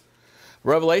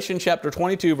 Revelation chapter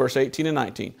 22, verse 18 and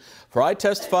 19. For I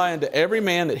testify unto every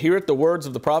man that heareth the words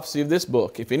of the prophecy of this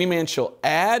book, if any man shall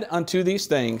add unto these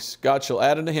things, God shall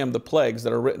add unto him the plagues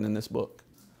that are written in this book.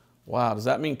 Wow, does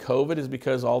that mean COVID is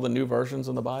because all the new versions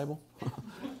of the Bible?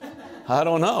 I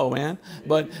don't know, man.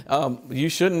 But you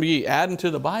shouldn't be adding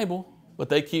to the Bible, but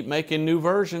they keep making new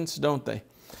versions, don't they?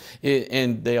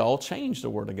 And they all change the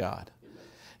Word of God.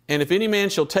 And if any man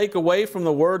shall take away from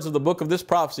the words of the book of this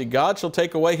prophecy, God shall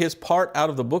take away his part out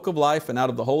of the book of life and out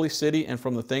of the holy city and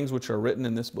from the things which are written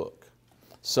in this book.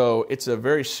 So it's a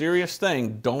very serious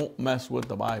thing. Don't mess with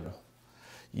the Bible.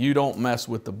 You don't mess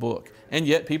with the book. And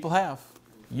yet people have.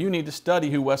 You need to study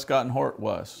who Westcott and Hort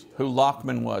was, who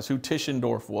Lockman was, who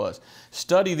Tischendorf was.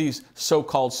 Study these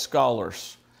so-called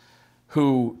scholars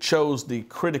who chose the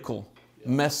critical,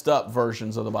 messed up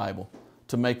versions of the Bible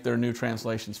to make their new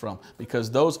translations from.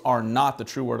 Because those are not the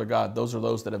true Word of God. Those are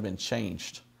those that have been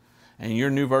changed. And your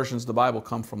new versions of the Bible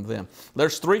come from them.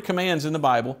 There's 3 commands in the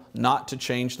Bible not to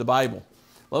change the Bible.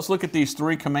 Let's look at these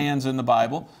 3 commands in the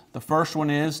Bible. The first one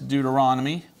is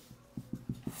Deuteronomy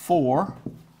 4.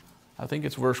 I think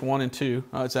it's verse 1 and 2.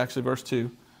 Oh, it's actually verse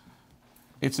 2.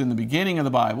 It's in the beginning of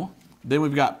the Bible. Then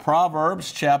we've got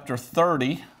Proverbs chapter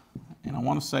 30. And I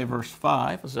want to say verse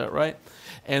 5. Is that right?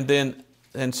 And then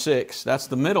 6. That's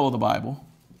the middle of the Bible.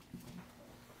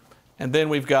 And then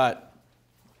we've got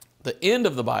the end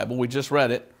of the Bible. We just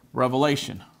read it.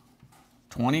 Revelation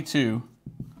 22.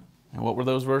 And what were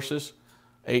those verses?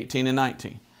 18 and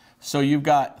 19. So you've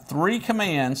got 3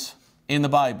 commands in the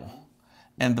Bible.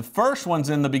 And the first one's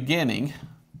in the beginning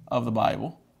of the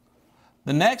Bible.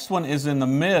 The next one is in the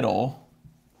middle.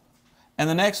 And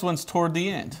the next one's toward the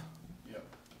end. Yep.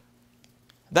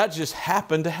 That just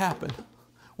happened to happen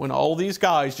when all these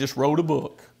guys just wrote a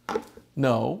book.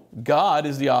 No, God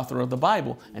is the author of the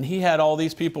Bible. And He had all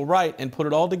these people write and put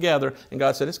it all together. And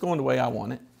God said, it's going the way I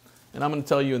want it. And I'm going to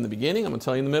tell you in the beginning, I'm going to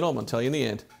tell you in the middle, I'm going to tell you in the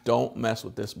end. Don't mess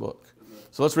with this book.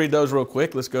 So let's read those real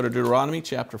quick. Let's go to Deuteronomy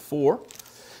chapter 4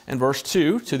 and verse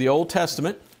 2 to the Old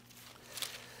Testament.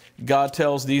 God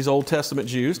tells these Old Testament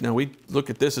Jews, now we look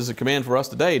at this as a command for us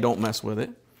today, don't mess with it.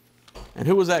 And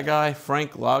who was that guy?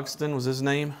 Frank Logston was his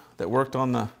name, that worked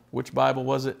on the, which Bible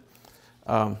was it?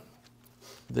 The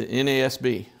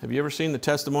NASB. Have you ever seen the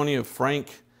testimony of Frank?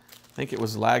 I think it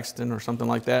was Lagston or something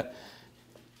like that.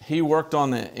 He worked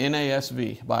on the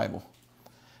NASB Bible.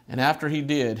 And after he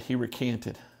did, he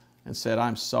recanted and said,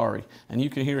 I'm sorry. And you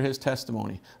can hear his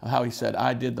testimony of how he said,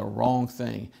 I did the wrong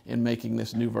thing in making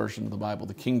this new version of the Bible.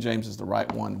 The King James is the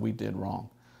right one. We did wrong.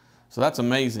 So that's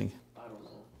amazing.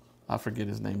 I forget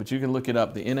his name, but you can look it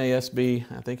up. The NASB,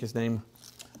 I think his name,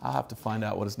 I'll have to find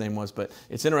out what his name was. But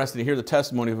it's interesting to hear the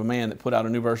testimony of a man that put out a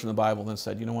new version of the Bible and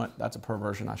said, you know what, that's a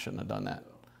perversion. I shouldn't have done that.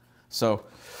 So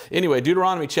anyway,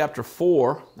 Deuteronomy chapter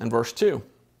 4 and verse 2.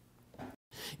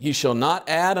 You shall not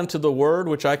add unto the word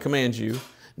which I command you,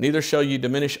 neither shall you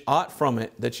diminish aught from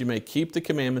it, that you may keep the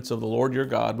commandments of the Lord your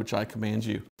God, which I command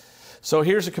you. So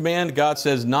here's a command. God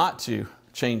says not to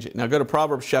change it. Now go to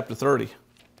Proverbs chapter 30.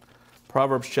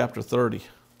 Proverbs chapter 30.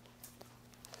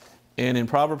 And in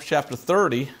Proverbs chapter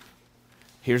 30,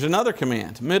 here's another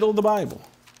command, middle of the Bible.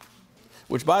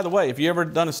 Which, by the way, if you ever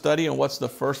done a study on what's the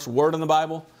first word in the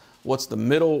Bible, what's the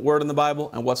middle word in the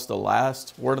Bible, and what's the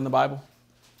last word in the Bible,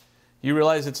 you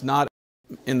realize it's not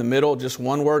in the middle just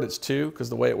one word, it's 2, because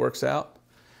the way it works out.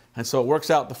 And so it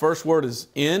works out, the first word is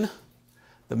in,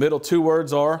 the middle 2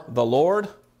 words are the Lord,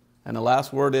 and the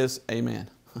last word is amen.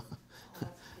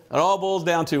 It all boils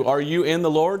down to, are you in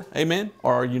the Lord, amen,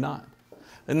 or are you not?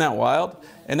 Isn't that wild?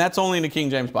 And that's only in the King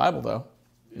James Bible, though.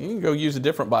 You can go use a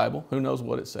different Bible. Who knows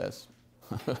what it says?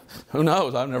 Who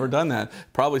knows? I've never done that.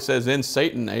 Probably says in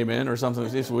Satan, amen, or something.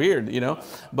 It's weird, you know.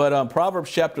 But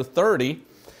Proverbs chapter 30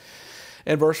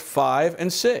 and verse 5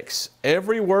 and 6.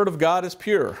 Every word of God is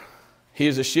pure. He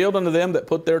is a shield unto them that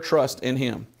put their trust in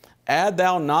Him. Add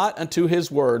thou not unto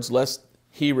His words, lest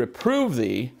He reprove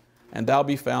thee, and thou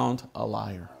be found a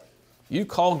liar. You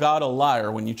call God a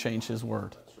liar when you change His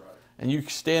word. And you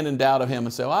stand in doubt of Him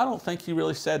and say, well, I don't think He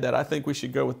really said that. I think we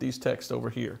should go with these texts over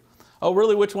here. Oh,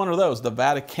 really? Which one are those? The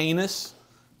Vaticanus,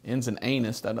 ends in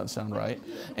anus, that doesn't sound right.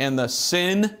 And the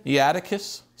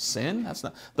Sinaiticus, sin? That's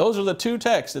not. Those are the 2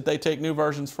 texts that they take new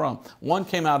versions from. One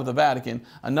came out of the Vatican.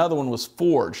 Another one was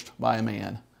forged by a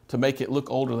man to make it look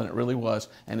older than it really was.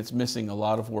 And it's missing a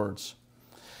lot of words.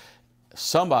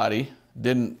 Somebody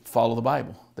didn't follow the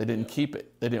Bible. They didn't keep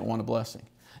it. They didn't want a blessing.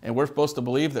 And we're supposed to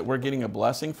believe that we're getting a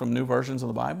blessing from new versions of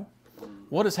the Bible?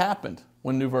 What has happened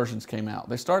when new versions came out?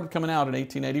 They started coming out in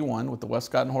 1881 with the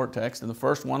Westcott and Hort text, and the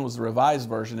first one was the Revised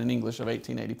Version in English of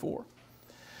 1884.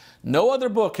 No other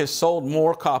book has sold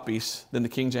more copies than the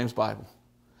King James Bible.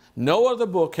 No other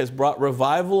book has brought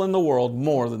revival in the world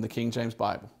more than the King James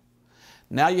Bible.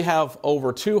 Now you have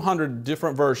over 200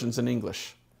 different versions in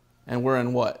English, and we're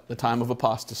in what? The time of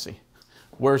apostasy.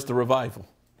 Where's the revival?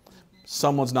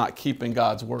 Someone's not keeping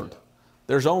God's word.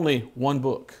 There's only one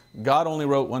book. God only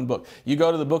wrote one book. You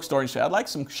go to the bookstore and say, I'd like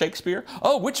some Shakespeare.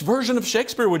 Oh, which version of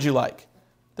Shakespeare would you like?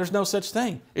 There's no such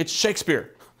thing. It's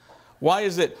Shakespeare. Why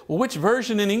is it? Well, which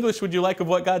version in English would you like of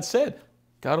what God said?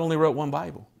 God only wrote one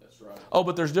Bible. That's right. Oh,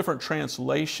 but there's different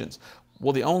translations.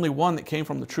 Well, the only one that came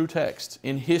from the true text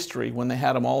in history when they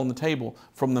had them all on the table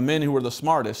from the men who were the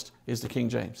smartest is the King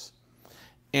James.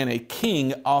 And a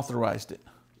king authorized it.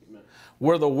 Amen.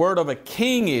 Where the word of a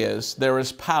king is, there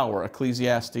is power.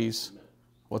 Ecclesiastes,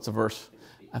 what's the verse?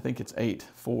 I think it's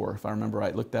 8:4, if I remember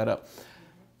right. Look that up.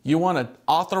 You want an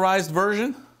authorized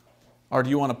version, or do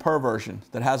you want a perversion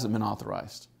that hasn't been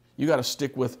authorized? You got to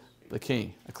stick with the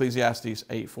king. Ecclesiastes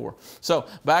 8:4. So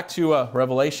back to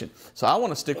Revelation. So I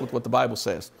want to stick with what the Bible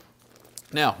says.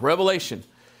 Now, Revelation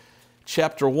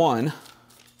chapter 1.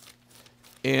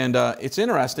 And it's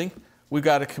interesting. We've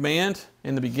got a command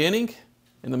in the beginning,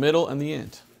 in the middle, and the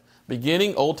end.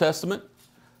 Beginning, Old Testament.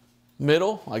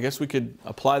 Middle, I guess we could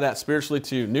apply that spiritually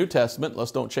to New Testament.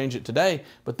 Let's don't change it today.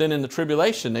 But then in the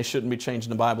tribulation, they shouldn't be changing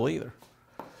the Bible either.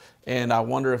 And I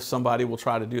wonder if somebody will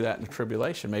try to do that in the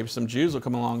tribulation. Maybe some Jews will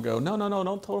come along and go, no,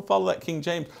 don't follow that King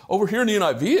James. Over here in the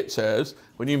NIV it says,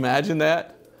 would you imagine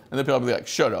that? And then people will be like,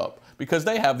 shut up. Because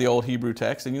they have the old Hebrew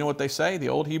text. And you know what they say? The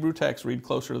old Hebrew text read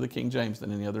closer to the King James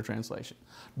than any other translation.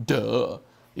 Duh.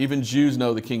 Even Jews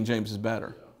know the King James is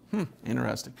better.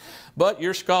 Interesting. But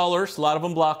your scholars, a lot of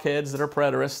them blockheads that are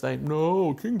preterists, they,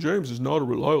 no, King James is not a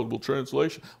reliable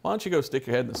translation. Why don't you go stick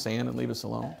your head in the sand and leave us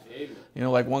alone? Amen. You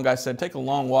know, like one guy said, take a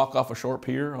long walk off a short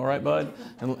pier, all right, bud?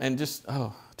 And just,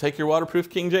 take your waterproof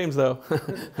King James, though.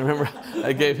 I remember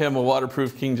I gave him a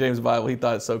waterproof King James Bible. He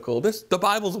thought it's so cool. The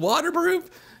Bible's waterproof?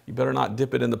 You better not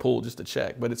dip it in the pool just to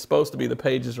check. But it's supposed to be the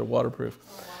pages are waterproof.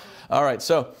 All right,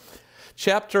 so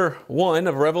chapter 1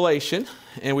 of Revelation,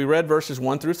 and we read verses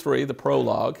 1 through 3, the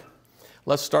prologue.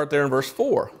 Let's start there in verse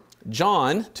 4.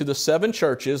 John, to the 7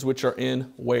 churches which are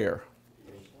in where?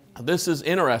 This is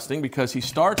interesting because he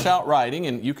starts out writing,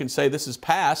 and you can say this is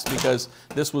past because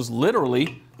this was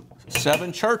literally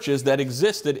 7 churches that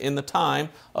existed in the time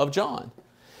of John.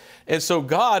 And so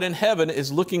God in heaven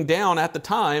is looking down at the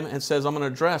time and says, I'm going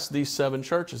to address these 7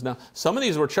 churches. Now, some of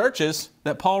these were churches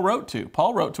that Paul wrote to.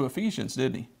 Paul wrote to Ephesians,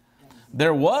 didn't he?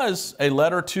 There was a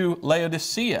letter to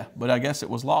Laodicea, but I guess it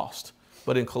was lost.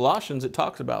 But in Colossians, it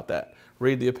talks about that.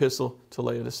 Read the epistle to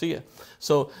Laodicea.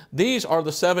 So these are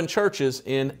the 7 churches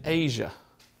in Asia.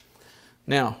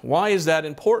 Now, why is that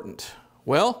important?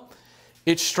 Well,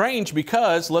 it's strange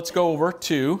because let's go over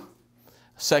to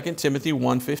 2 Timothy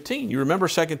 1:15. You remember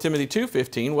 2 Timothy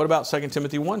 2:15. What about 2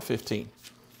 Timothy 1:15?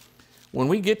 When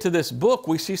we get to this book,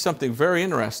 we see something very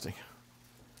interesting.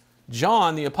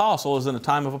 John the apostle is in a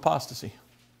time of apostasy.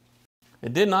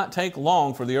 It did not take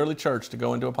long for the early church to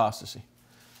go into apostasy.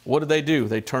 What did they do?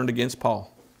 They turned against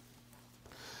Paul.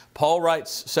 Paul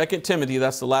writes 2 Timothy,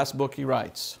 that's the last book he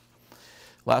writes.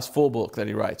 Last full book that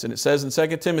he writes. And it says in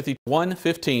 2 Timothy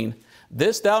 1:15,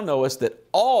 this thou knowest that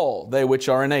all they which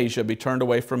are in Asia be turned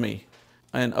away from me,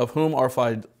 and of whom are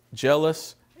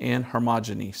Phygelus and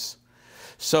Hermogenes.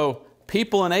 So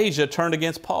people in Asia turned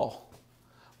against Paul.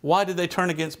 Why did they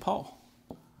turn against Paul?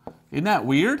 Isn't that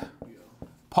weird?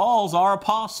 Paul's our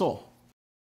apostle.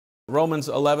 Romans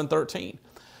 11:13.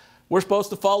 We're supposed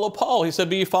to follow Paul. He said,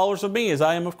 be ye followers of me as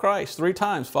I am of Christ. 3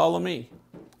 times, follow me.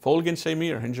 Folgen se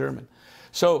mir in German.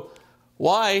 So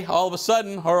why all of a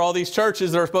sudden are all these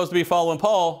churches that are supposed to be following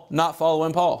Paul not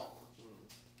following Paul?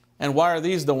 And why are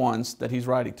these the ones that he's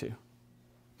writing to?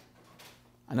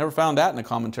 I never found that in a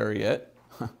commentary yet.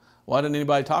 Why didn't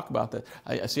anybody talk about that?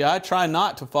 I try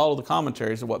not to follow the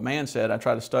commentaries of what man said. I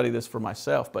try to study this for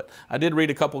myself. But I did read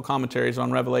a couple of commentaries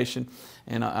on Revelation.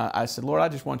 And I said, Lord, I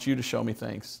just want you to show me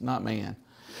things, not man.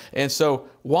 And so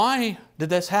why did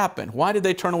this happen? Why did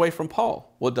they turn away from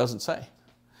Paul? Well, it doesn't say.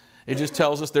 It just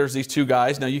tells us there's these 2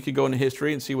 guys. Now, you could go into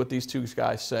history and see what these 2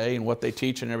 guys say and what they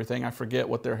teach and everything. I forget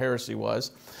what their heresy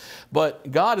was.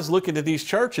 But God is looking at these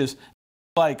churches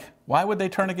like, why would they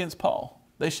turn against Paul?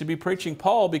 They should be preaching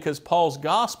Paul because Paul's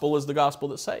gospel is the gospel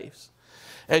that saves.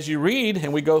 As you read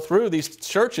and we go through these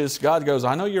churches, God goes,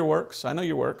 I know your works. I know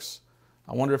your works.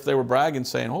 I wonder if they were bragging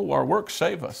saying, oh, our works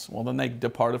save us. Well, then they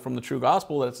departed from the true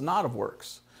gospel that it's not of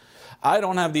works. I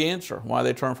don't have the answer why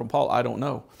they turned from Paul. I don't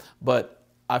know. But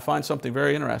I find something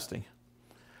very interesting.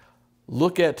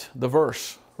 Look at the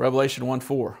verse, Revelation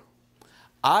 1:4.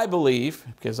 I believe,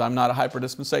 because I'm not a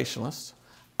hyper-dispensationalist,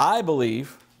 I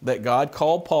believe that God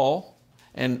called Paul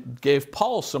and gave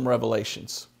Paul some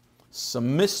revelations,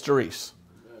 some mysteries.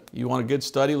 You want a good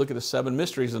study? Look at the 7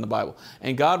 mysteries in the Bible.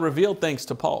 And God revealed things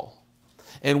to Paul.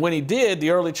 And when he did, the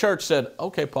early church said,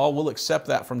 okay, Paul, we'll accept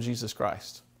that from Jesus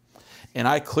Christ. And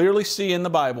I clearly see in the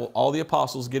Bible all the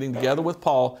apostles getting together with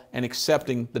Paul and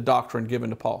accepting the doctrine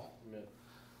given to Paul. Amen.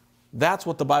 That's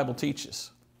what the Bible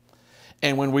teaches.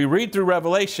 And when we read through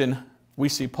Revelation, we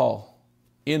see Paul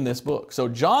in this book. So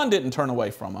John didn't turn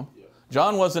away from him.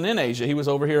 John wasn't in Asia. He was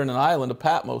over here in an island of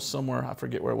Patmos somewhere. I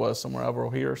forget where it was, somewhere over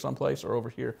here someplace or over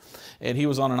here. And he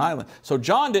was on an island. So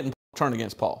John didn't turn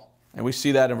against Paul. And we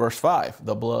see that in verse 5,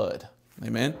 the blood.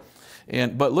 Amen.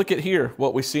 But look at here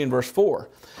what we see in verse 4.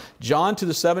 John to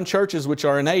the 7 churches which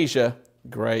are in Asia,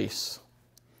 grace.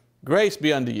 Grace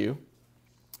be unto you.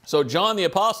 So John the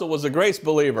Apostle was a grace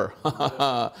believer.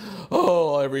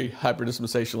 Oh, every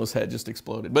hyper-dispensationalist head just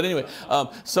exploded. But anyway,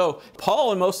 so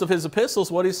Paul in most of his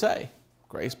epistles, what did he say?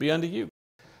 Grace be unto you.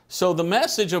 So the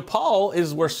message of Paul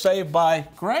is we're saved by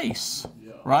grace,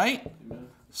 right?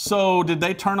 So did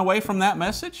they turn away from that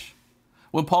message?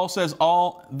 When Paul says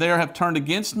all there have turned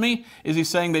against me, is he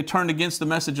saying they turned against the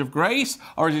message of grace?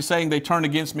 Or is he saying they turned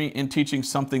against me in teaching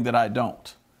something that I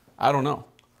don't? I don't know.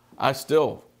 I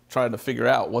still try to figure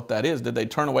out what that is. Did they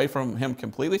turn away from him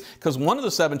completely? Because one of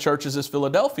the 7 churches is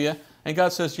Philadelphia, and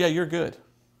God says, yeah, you're good.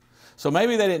 So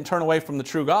maybe they didn't turn away from the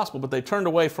true gospel, but they turned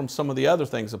away from some of the other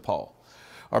things of Paul.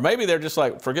 Or maybe they're just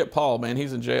like, forget Paul, man,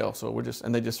 he's in jail. So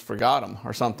and they just forgot him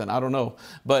or something. I don't know.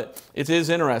 But it is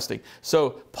interesting.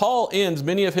 So Paul ends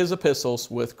many of his epistles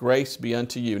with grace be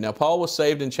unto you. Now, Paul was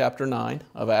saved in chapter 9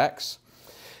 of Acts.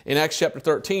 In Acts chapter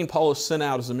 13, Paul was sent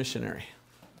out as a missionary.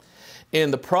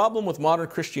 And the problem with modern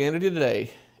Christianity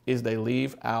today is they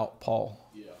leave out Paul.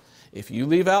 Yeah. If you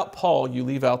leave out Paul, you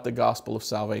leave out the gospel of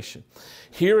salvation.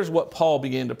 Here's what Paul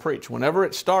began to preach. Whenever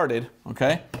it started,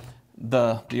 okay,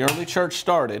 the early church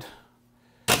started,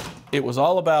 it was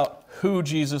all about who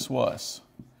Jesus was.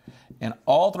 And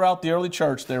all throughout the early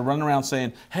church, they're running around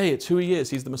saying, hey, it's who he is.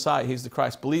 He's the Messiah. He's the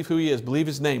Christ. Believe who he is. Believe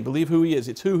his name. Believe who he is.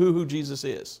 It's who Jesus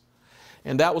is.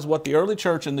 And that was what the early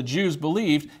church and the Jews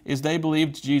believed, is they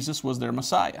believed Jesus was their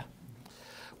Messiah.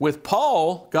 With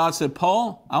Paul, God said,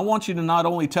 Paul, I want you to not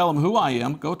only tell him who I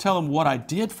am, go tell him what I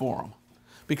did for him.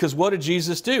 Because what did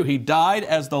Jesus do? He died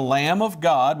as the Lamb of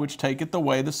God, which taketh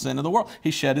away the sin of the world.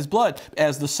 He shed his blood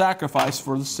as the sacrifice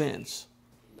for the sins.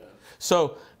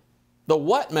 So the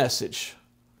what message?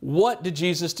 What did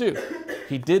Jesus do?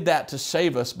 He did that to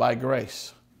save us by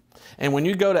grace. And when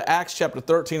you go to Acts chapter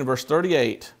 13 and verse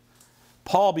 38,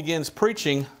 Paul begins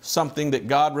preaching something that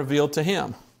God revealed to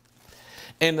him.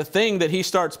 And the thing that he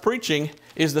starts preaching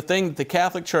is the thing that the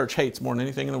Catholic Church hates more than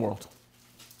anything in the world.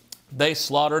 They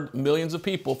slaughtered millions of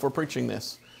people for preaching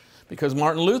this because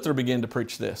Martin Luther began to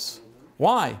preach this.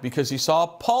 Why? Because he saw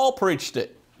Paul preached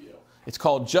it. It's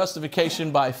called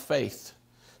justification by faith.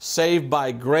 Saved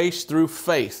by grace through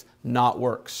faith, not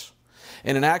works.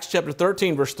 And in Acts chapter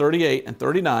 13, verse 38 and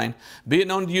 39, be it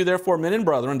known to you, therefore, men and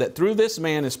brethren, that through this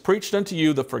man is preached unto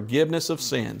you the forgiveness of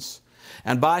sins.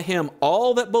 And by him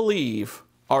all that believe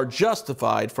are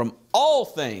justified from all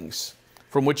things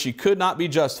from which ye could not be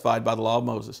justified by the law of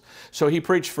Moses. So he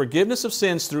preached forgiveness of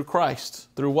sins through Christ.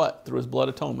 Through what? Through his blood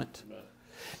atonement. Amen.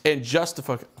 And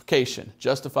justification,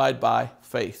 justified by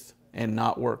faith and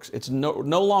not works. It's no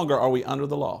longer are we under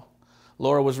the law.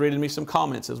 Laura was reading me some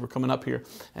comments as we're coming up here,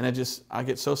 and I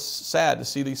get so sad to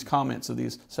see these comments of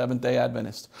these Seventh-day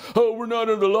Adventists. Oh, we're not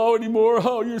under the law anymore.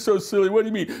 Oh, you're so silly. What do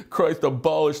you mean Christ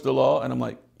abolished the law? And I'm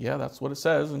like, yeah, that's what it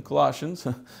says in Colossians,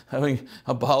 having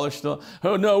abolished the law.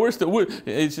 Oh, no, we're still.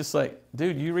 It's just like,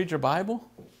 dude, you read your Bible?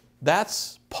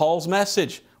 That's Paul's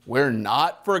message. We're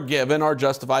not forgiven or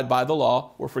justified by the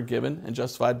law. We're forgiven and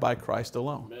justified by Christ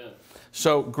alone. Amen.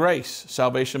 So grace,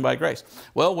 salvation by grace.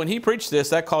 Well, when he preached this,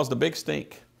 that caused a big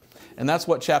stink. And that's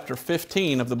what chapter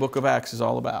 15 of the book of Acts is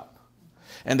all about.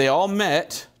 And they all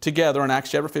met together in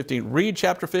Acts chapter 15. Read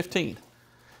chapter 15.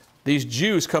 These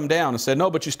Jews come down and said, no,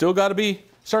 but you still got to be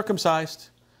circumcised.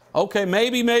 Okay,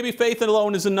 maybe faith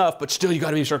alone is enough, but still you got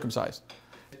to be circumcised.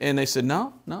 And they said,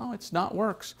 no, it's not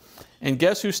works. And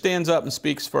guess who stands up and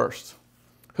speaks first?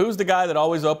 Who's the guy that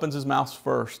always opens his mouth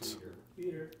first?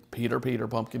 Peter,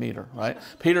 pumpkin eater, right?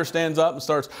 Peter stands up and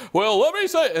starts, well, let me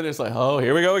say, and it's like, oh,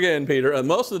 here we go again, Peter. And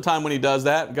most of the time when he does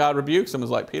that, God rebukes him.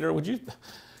 It's like, Peter, would you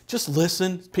just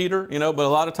listen, Peter? You know, but a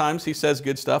lot of times he says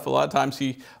good stuff. A lot of times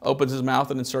he opens his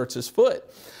mouth and inserts his foot.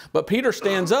 But Peter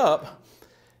stands up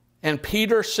and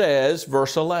Peter says,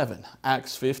 verse 11,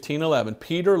 Acts 15:11,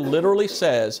 Peter literally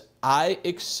says, I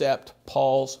accept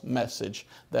Paul's message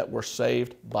that we're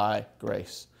saved by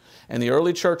grace. And the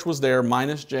early church was there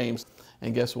minus James.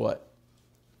 And guess what?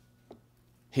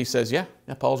 He says, yeah,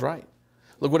 Paul's right.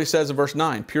 Look what he says in verse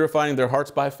 9, purifying their hearts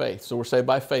by faith. So we're saved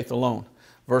by faith alone.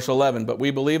 Verse 11, but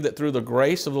we believe that through the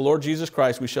grace of the Lord Jesus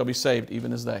Christ, we shall be saved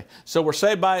even as they. So we're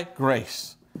saved by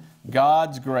grace,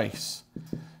 God's grace.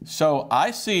 So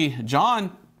I see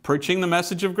John preaching the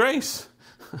message of grace.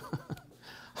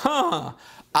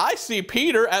 I see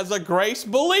Peter as a grace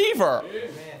believer.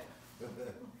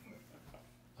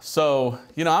 So,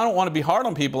 I don't want to be hard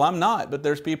on people. I'm not. But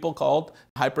there's people called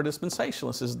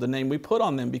hyper-dispensationalists is the name we put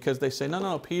on them because they say,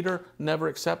 no, Peter never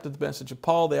accepted the message of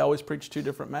Paul. They always preach two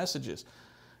different messages.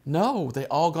 No, they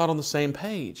all got on the same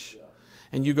page.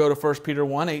 And you go to 1 Peter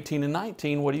 1, 18 and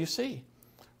 19, what do you see?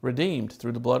 Redeemed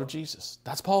through the blood of Jesus.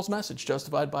 That's Paul's message,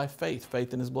 justified by faith,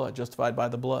 faith in his blood, justified by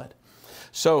the blood.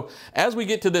 So as we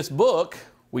get to this book,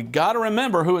 we got to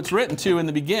remember who it's written to in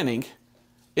the beginning.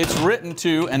 It's written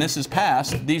to, and this is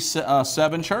past, these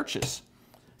 7 churches.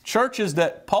 Churches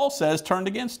that Paul says turned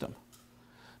against him.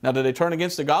 Now, did they turn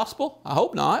against the gospel? I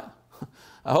hope not.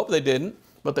 I hope they didn't.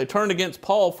 But they turned against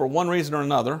Paul for one reason or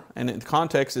another. And in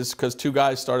context is because 2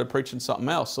 guys started preaching something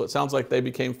else. So it sounds like they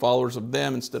became followers of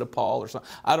them instead of Paul or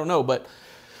something. I don't know. But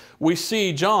we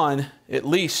see John at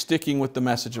least sticking with the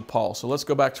message of Paul. So let's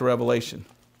go back to Revelation.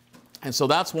 And so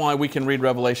that's why we can read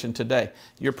Revelation today.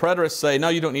 Your preterists say, no,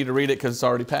 you don't need to read it because it's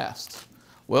already past.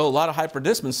 Well, a lot of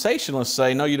hyper-dispensationalists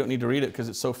say, no, you don't need to read it because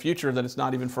it's so future that it's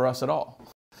not even for us at all.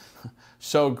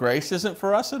 So grace isn't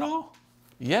for us at all?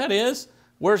 Yeah, it is.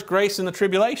 Where's grace in the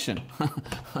tribulation?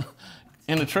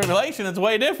 In the tribulation, it's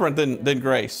way different than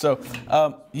grace. So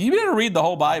you better read the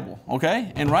whole Bible,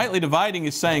 okay? And rightly dividing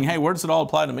is saying, hey, where does it all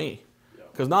apply to me?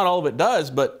 Because not all of it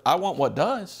does, but I want what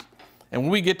does. And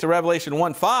when we get to Revelation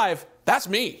 1:5, that's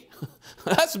me.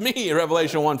 That's me,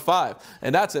 Revelation 1:5.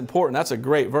 And that's important. That's a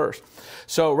great verse.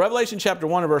 So Revelation chapter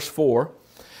 1 and verse 4,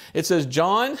 it says,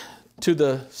 John, to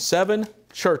the 7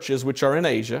 churches which are in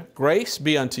Asia, grace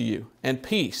be unto you and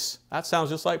peace. That sounds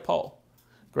just like Paul.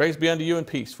 Grace be unto you and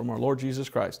peace from our Lord Jesus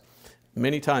Christ.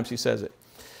 Many times he says it.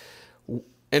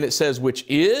 And it says, which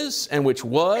is and which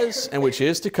was and which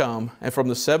is to come, and from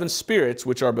the 7 spirits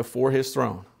which are before his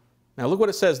throne. Now look what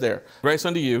it says there. Grace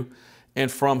unto you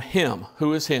and from him.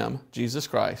 Who is him? Jesus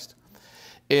Christ.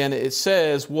 And it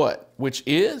says what? Which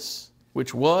is,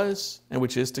 which was, and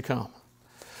which is to come.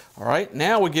 All right,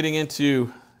 now we're getting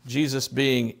into Jesus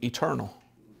being eternal.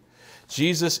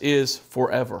 Jesus is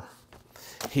forever.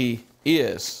 He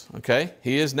is, okay?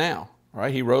 He is now, all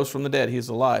right? He rose from the dead. He is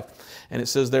alive. And it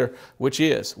says there, which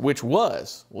is, which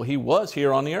was. Well, he was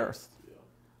here on the earth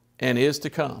and is to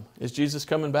come. Is Jesus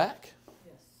coming back?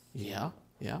 Yes.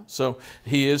 Yeah. So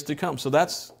he is to come. So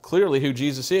that's clearly who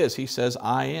Jesus is. He says,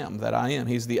 I am, that I am.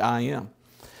 He's the I am.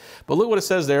 But look what it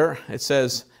says there. It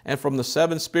says, and from the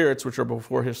 7 spirits which are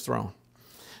before his throne.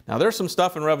 Now, there's some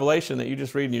stuff in Revelation that you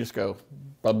just read and you just go,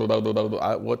 blah, blah, blah, blah, blah,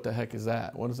 blah. What the heck is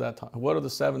that? What is that? What are the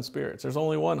 7 spirits? There's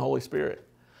only one Holy Spirit.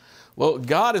 Well,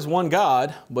 God is one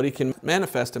God, but he can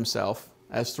manifest himself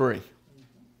as 3.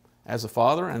 As a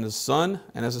Father and as a Son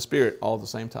and as a Spirit all at the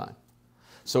same time.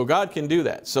 So God can do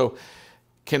that. So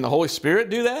can the Holy Spirit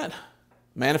do that?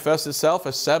 Manifest itself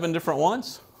as 7 different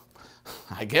ones?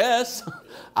 I guess.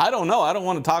 I don't know. I don't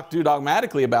want to talk too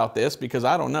dogmatically about this because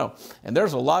I don't know. And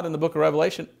there's a lot in the book of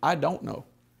Revelation I don't know.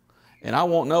 And I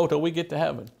won't know until we get to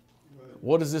heaven.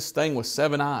 What is this thing with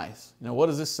 7 eyes? You know, what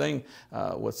is this thing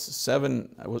with 7,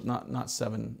 not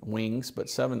 7 wings, but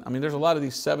 7. I mean, there's a lot of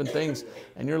these 7 things.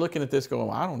 And you're looking at this going,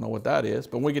 well, I don't know what that is.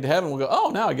 But when we get to heaven, we'll go,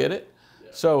 oh, now I get it.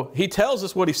 So he tells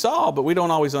us what he saw, but we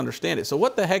don't always understand it. So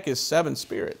what the heck is 7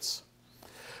 spirits?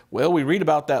 Well, we read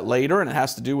about that later, and it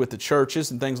has to do with the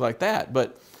churches and things like that.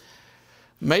 But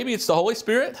maybe it's the Holy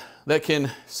Spirit that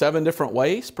can 7 different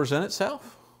ways present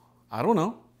itself. I don't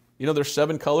know. You know, there's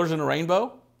 7 colors in a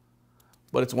rainbow,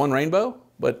 but it's one rainbow,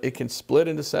 but it can split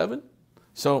into 7.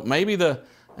 So maybe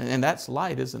and that's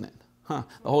light, isn't it? The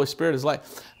Holy Spirit is light.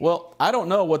 Well, I don't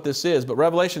know what this is, but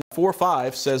Revelation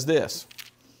 4:5 says this.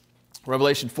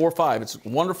 Revelation 4:5. It's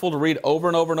wonderful to read over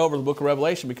and over and over the book of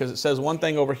Revelation because it says one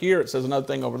thing over here, it says another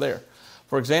thing over there.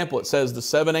 For example, it says the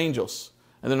 7 angels.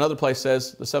 And then another place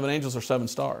says the 7 angels are 7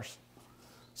 stars.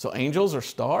 So angels are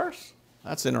stars?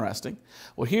 That's interesting.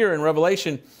 Well, here in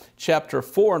Revelation chapter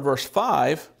 4 and verse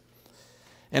 5,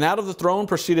 and out of the throne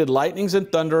proceeded lightnings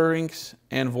and thunderings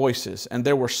and voices. And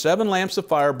there were 7 lamps of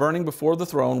fire burning before the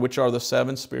throne, which are the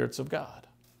 7 spirits of God.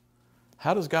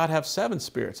 How does God have 7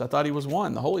 spirits? I thought he was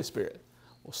one, the Holy Spirit.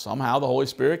 Well, somehow the Holy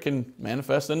Spirit can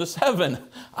manifest into 7.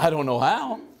 I don't know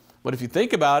how. But if you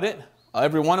think about it,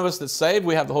 every one of us that's saved,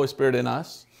 we have the Holy Spirit in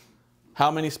us. How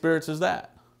many spirits is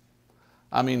that?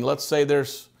 I mean, let's say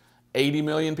there's 80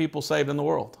 million people saved in the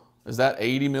world. Is that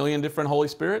 80 million different Holy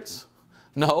Spirits?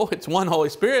 No, it's one Holy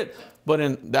Spirit, but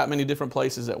in that many different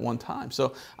places at one time.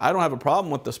 So I don't have a problem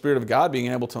with the Spirit of God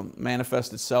being able to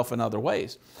manifest itself in other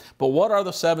ways. But what are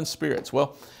the 7 spirits?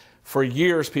 Well, for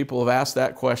years people have asked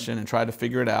that question and tried to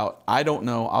figure it out. I don't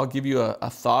know. I'll give you a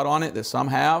thought on it that some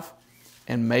have,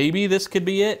 and maybe this could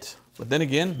be it. But then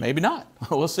again, maybe not.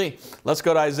 We'll see. Let's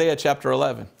go to Isaiah chapter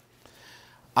 11.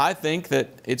 I think that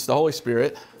it's the Holy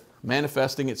Spirit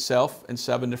manifesting itself in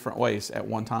 7 different ways at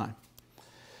one time.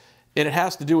 And it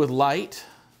has to do with light,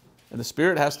 and the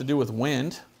Spirit has to do with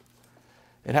wind.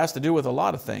 It has to do with a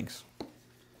lot of things.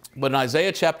 But in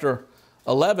Isaiah chapter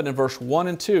 11 and verse 1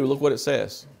 and 2, look what it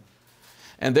says.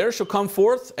 And there shall come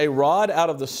forth a rod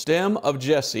out of the stem of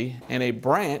Jesse, and a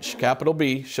branch, capital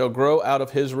B, shall grow out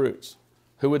of his roots.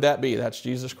 Who would that be? That's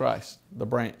Jesus Christ, the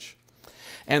branch.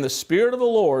 And the Spirit of the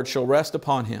Lord shall rest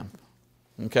upon him.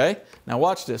 Okay? Now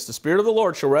watch this. The Spirit of the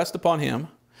Lord shall rest upon him,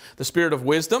 the Spirit of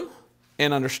wisdom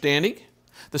and understanding,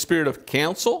 the Spirit of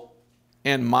counsel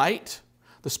and might,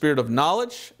 the Spirit of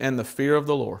knowledge and the fear of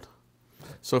the Lord.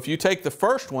 So if you take the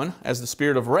first one as the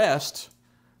Spirit of rest,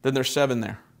 then there's 7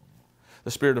 there.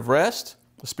 The Spirit of rest,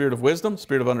 the Spirit of wisdom, the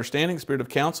Spirit of understanding, the Spirit of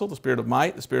counsel, the Spirit of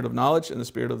might, the Spirit of knowledge, and the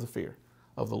Spirit of the fear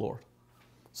of the Lord.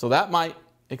 So that might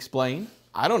explain,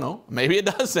 I don't know, maybe it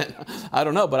doesn't. I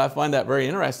don't know, but I find that very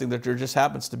interesting that there just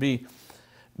happens to be.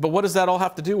 But what does that all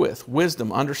have to do with?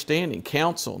 Wisdom, understanding,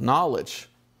 counsel, knowledge.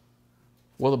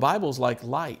 Well, the Bible is like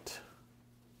light.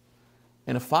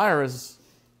 And a fire is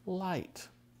light.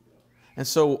 And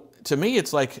so to me,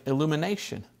 it's like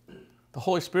illumination. The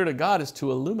Holy Spirit of God is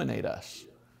to illuminate us.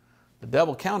 The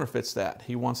devil counterfeits that.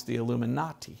 He wants the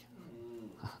Illuminati.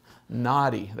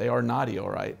 Naughty. They are naughty, all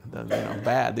right.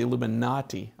 Bad. The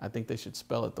Illuminati. I think they should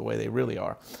spell it the way they really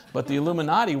are. But the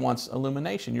Illuminati wants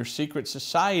illumination. Your secret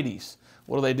societies.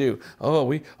 What do?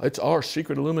 Oh, it's our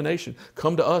secret illumination.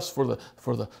 Come to us for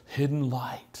the hidden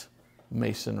light.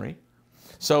 Masonry.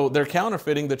 So they're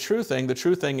counterfeiting the true thing. The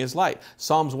true thing is light.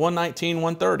 Psalms 119,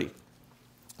 130.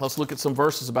 Let's look at some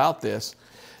verses about this.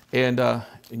 And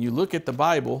when you look at the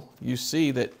Bible, you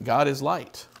see that God is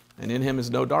light, and in Him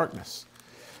is no darkness.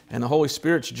 And the Holy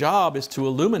Spirit's job is to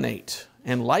illuminate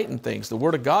and lighten things. The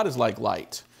Word of God is like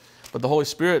light, but the Holy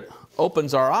Spirit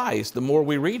opens our eyes the more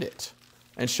we read it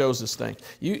and shows us things.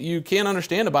 You can't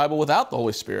understand the Bible without the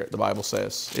Holy Spirit, the Bible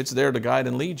says. It's there to guide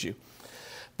and lead you.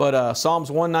 But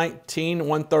Psalms 119,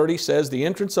 130 says, the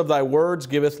entrance of thy words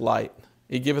giveth light.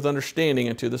 It giveth understanding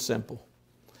unto the simple.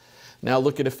 Now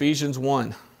look at Ephesians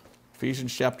 1.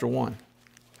 Ephesians chapter 1.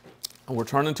 And we're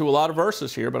turning to a lot of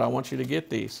verses here, but I want you to get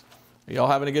these. Are y'all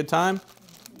having a good time?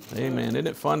 Amen. Isn't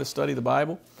it fun to study the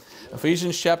Bible?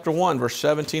 Ephesians chapter 1, verse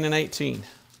 17 and 18.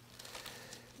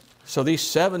 So these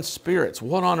 7 spirits,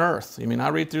 what on earth? I mean, I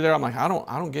read through there, I'm like, I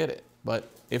don't get it. But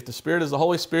if the Spirit is the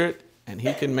Holy Spirit and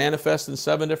He can manifest in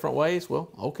 7 different ways, well,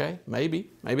 okay,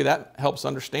 maybe. Maybe that helps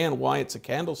understand why it's a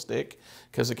candlestick,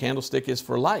 because a candlestick is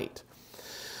for light.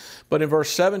 But in verse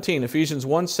 17, Ephesians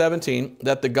 1:17,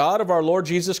 that the God of our Lord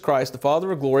Jesus Christ, the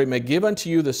Father of glory, may give unto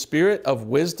you the spirit of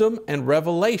wisdom and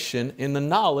revelation in the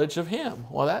knowledge of Him.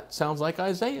 Well, that sounds like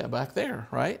Isaiah back there,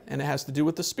 right? And it has to do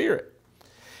with the Spirit.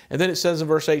 And then it says in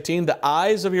verse 18, the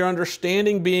eyes of your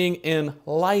understanding being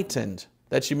enlightened,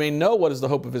 that you may know what is the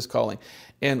hope of His calling,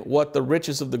 and what the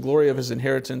riches of the glory of His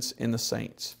inheritance in the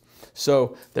saints.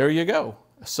 So there you go.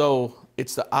 So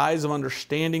it's the eyes of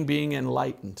understanding being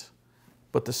enlightened.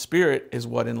 But the Spirit is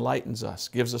what enlightens us,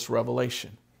 gives us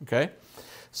revelation, okay?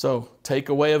 So take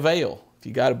away a veil. If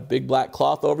you got a big black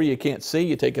cloth over you can't see,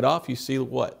 you take it off, you see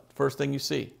what? First thing you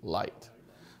see, light.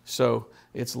 So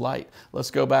it's light. Let's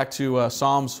go back to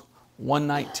Psalms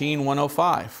 119,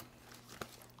 105.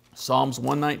 Psalms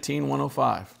 119,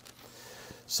 105.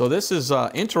 So this is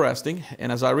interesting,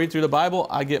 and as I read through the Bible,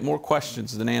 I get more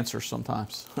questions than answers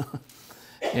sometimes.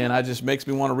 And it just makes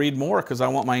me want to read more because I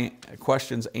want my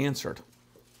questions answered.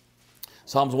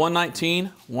 Psalms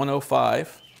 119,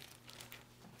 105.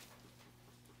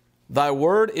 Thy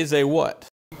word is a what?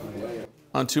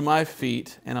 Unto my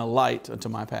feet and a light unto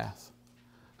my path.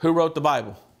 Who wrote the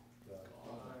Bible?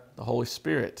 The Holy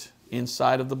Spirit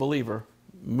inside of the believer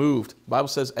moved. The Bible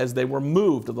says as they were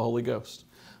moved of the Holy Ghost.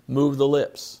 Moved the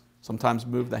lips. Sometimes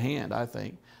moved the hand, I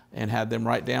think. And had them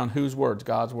write down whose words?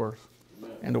 God's words.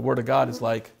 And the Word of God is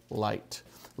like light.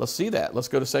 Let's see that. Let's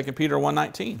go to 2 Peter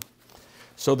 1:19.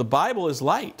 So the Bible is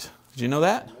light. Did you know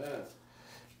that? Yes.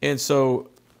 And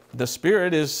so the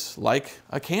Spirit is like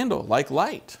a candle, like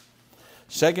light.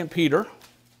 2 Peter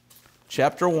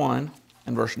chapter 1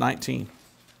 and verse 19.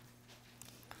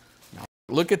 Now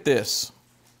look at this.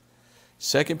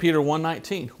 2 Peter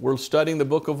 1:19. We're studying the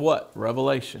book of what?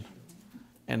 Revelation.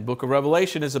 And book of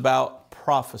Revelation is about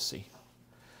prophecy.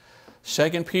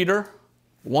 2 Peter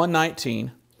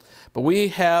 1:19. But we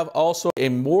have also a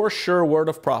more sure word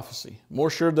of prophecy. More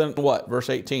sure than what? Verse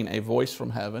 18, a voice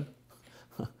from heaven.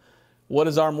 What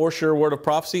is our more sure word of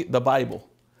prophecy? The Bible.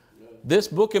 This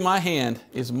book in my hand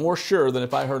is more sure than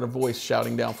if I heard a voice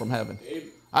shouting down from heaven.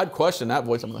 I'd question that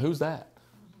voice. I'm like, who's that?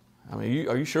 I mean,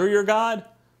 are you sure you're God?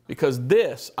 Because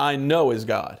this I know is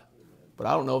God. but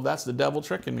I don't know if that's the devil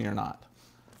tricking me or not.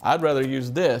 I'd rather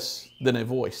use this than a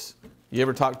voice. You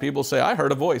ever talk to people say, I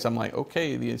heard a voice? I'm like,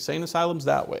 okay, the insane asylum's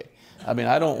that way. I mean,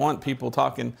 I don't want people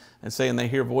talking and saying they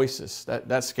hear voices.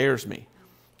 That scares me.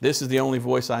 This is the only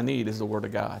voice I need, is the Word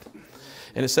of God.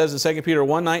 And it says in 2 Peter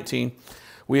 1:19,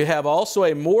 we have also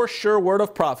a more sure word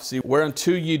of prophecy,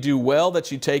 whereunto ye do well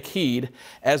that ye take heed,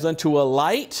 as unto a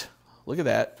light, look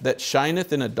at that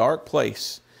shineth in a dark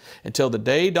place, until the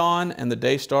day dawn and the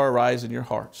day star arise in your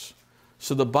hearts.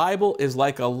 So the Bible is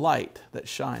like a light that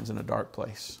shines in a dark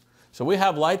place. So we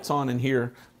have lights on in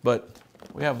here, but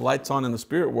we have lights on in the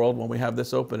spirit world when we have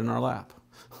this open in our lap.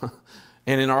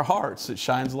 And in our hearts, it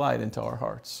shines light into our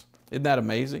hearts. Isn't that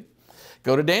amazing?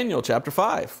 Go to Daniel chapter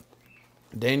 5.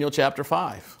 Daniel chapter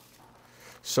 5.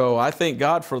 So I thank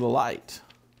God for the light.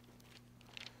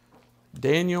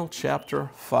 Daniel chapter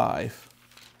 5.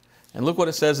 And look what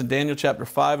it says in Daniel chapter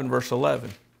 5 and verse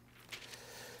 11.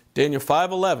 Daniel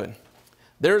 5:11.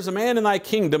 There is a man in thy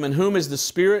kingdom in whom is the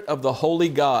spirit of the holy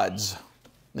gods.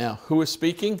 Now, who is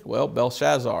speaking? Well,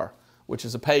 Belshazzar, which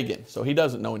is a pagan, so he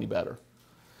doesn't know any better.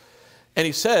 And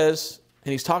he says,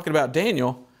 and he's talking about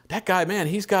Daniel, that guy, man,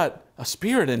 he's got a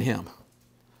spirit in him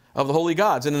of the holy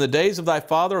gods. And in the days of thy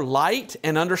father, light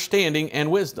and understanding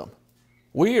and wisdom.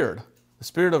 Weird. The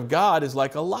Spirit of God is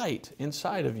like a light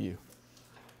inside of you.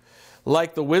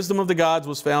 Like the wisdom of the gods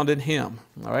was found in him.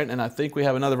 All right, and I think we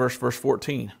have another verse, verse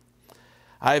 14.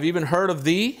 I have even heard of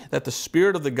thee, that the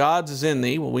Spirit of the gods is in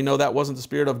thee. Well, we know that wasn't the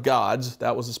Spirit of gods.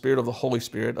 That was the Spirit of the Holy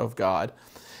Spirit of God,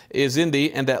 is in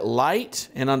thee, and that light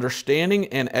and understanding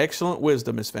and excellent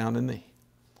wisdom is found in thee.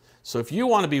 So if you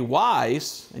want to be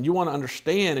wise, and you want to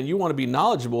understand, and you want to be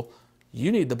knowledgeable,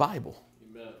 you need the Bible.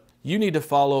 Amen. You need to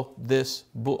follow this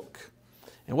book.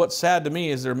 And what's sad to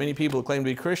me is there are many people who claim to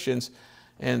be Christians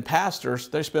and pastors,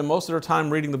 they spend most of their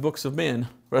time reading the books of men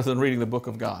rather than reading the book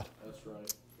of God. That's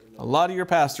right. A lot of your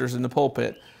pastors in the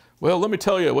pulpit, well, let me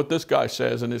tell you what this guy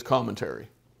says in his commentary.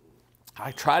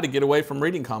 I try to get away from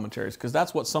reading commentaries because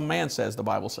that's what some man says the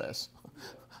Bible says.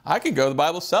 I can go to the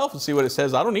Bible itself and see what it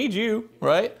says. I don't need you,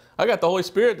 right? I got the Holy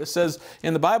Spirit that says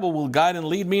in the Bible will guide and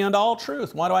lead me unto all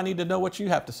truth. Why do I need to know what you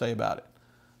have to say about it?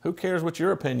 Who cares what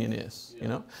your opinion is? You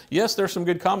know? Yes, there's some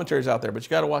good commentaries out there, but you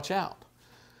got to watch out.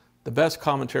 The best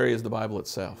commentary is the Bible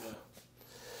itself.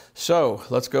 So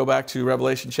let's go back to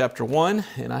Revelation chapter 1,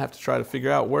 and I have to try to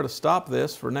figure out where to stop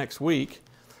this for next week.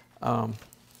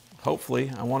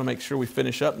 Hopefully, I want to make sure we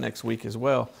finish up next week as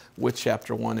well with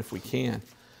chapter 1 if we can.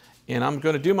 And I'm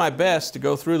going to do my best to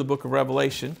go through the book of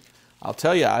Revelation. I'll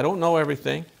tell you, I don't know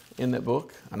everything in that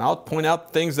book, and I'll point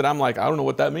out things that I'm like, I don't know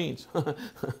what that means.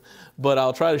 But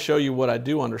I'll try to show you what I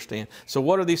do understand. So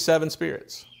what are these seven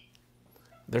spirits?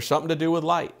 There's something to do with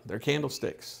light. They're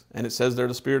candlesticks. And it says they're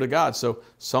the Spirit of God. So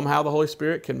somehow the Holy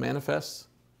Spirit can manifest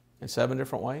in 7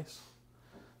 different ways.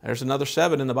 There's another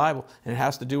 7 in the Bible, and it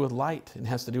has to do with light. It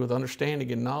has to do with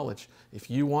understanding and knowledge. If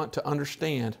you want to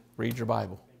understand, read your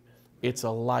Bible. It's a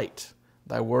light.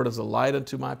 Thy word is a light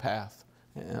unto my path.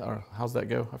 Or how's that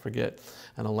go? I forget.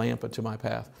 And a lamp unto my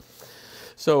path.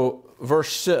 So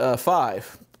verse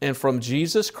 5. And from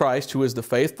Jesus Christ, who is the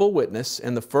faithful witness,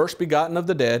 and the first begotten of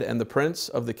the dead, and the prince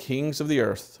of the kings of the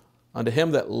earth, unto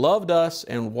him that loved us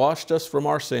and washed us from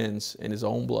our sins in his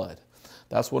own blood.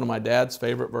 That's one of my dad's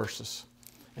favorite verses.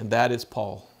 And that is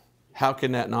Paul. How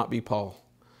can that not be Paul?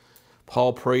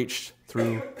 Paul preached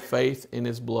through faith in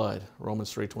his blood,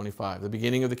 Romans 3:25. The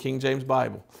beginning of the King James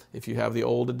Bible. If you have the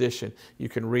old edition, you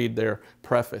can read their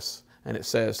preface, and it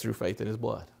says through faith in his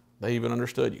blood. They even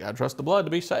understood you got to trust the blood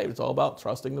to be saved. It's all about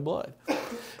trusting the blood.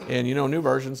 And you know, new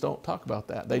versions don't talk about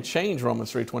that. They change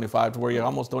Romans 3:25 to where you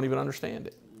almost don't even understand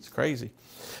it. It's crazy.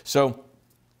 So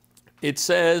it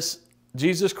says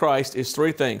Jesus Christ is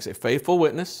 3 things: a faithful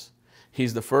witness,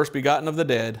 he's the first begotten of the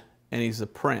dead, and he's the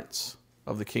prince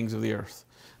of the kings of the earth.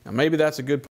 Now maybe that's a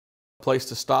good place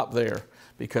to stop there,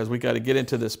 because we got to get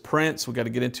into this prince. We got to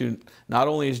get into, not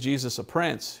only is Jesus a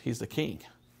prince, he's the king.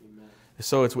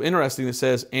 So it's interesting that it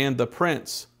says, and the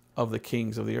prince of the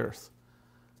kings of the earth.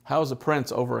 How is a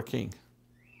prince over a king?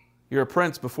 You're a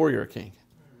prince before you're a king.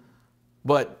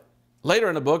 But later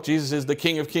in the book, Jesus is the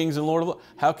King of kings and Lord of lords.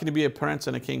 How can he be a prince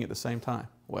and a king at the same time?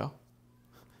 Well,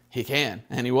 he can,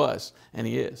 and he was, and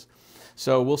he is.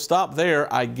 So we'll stop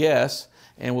there, I guess,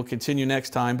 and we'll continue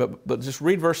next time. But just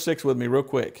read verse 6 with me real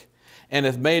quick. And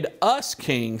hath made us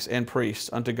kings and priests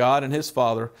unto God and his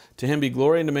Father. To him be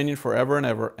glory and dominion forever and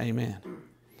ever. Amen.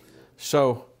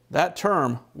 So that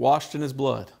term, washed in his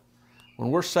blood. When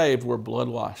we're saved, we're blood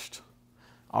washed.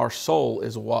 Our soul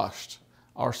is washed.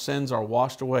 Our sins are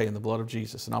washed away in the blood of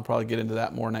Jesus. And I'll probably get into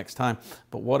that more next time.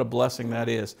 But what a blessing that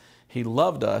is. He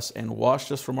loved us and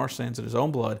washed us from our sins in His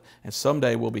own blood, and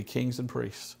someday we'll be kings and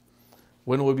priests.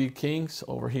 When will we be kings?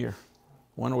 Over here.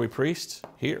 When are we priests?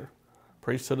 Here.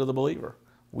 Priesthood of the believer.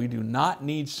 We do not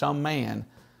need some man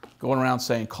going around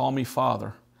saying, call me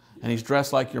Father, and he's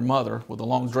dressed like your mother with a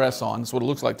long dress on. That's what it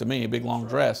looks like to me, a big long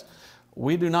dress.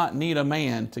 We do not need a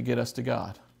man to get us to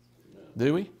God.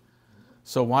 Do we?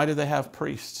 So why do they have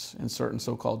priests in certain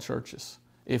so-called churches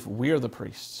if we're the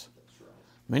priests?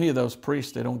 Many of those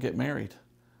priests, they don't get married.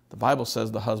 The Bible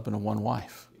says the husband of one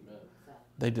wife.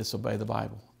 They disobey the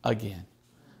Bible again.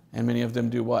 And many of them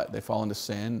do what? They fall into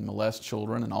sin, molest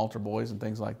children and altar boys and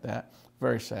things like that.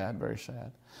 Very sad, very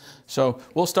sad. So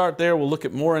we'll start there. We'll look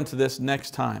at more into this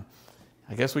next time.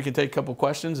 I guess we can take a couple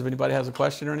questions if anybody has a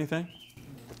question or anything.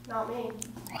 Not me.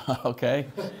 Okay.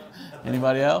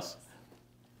 Anybody else?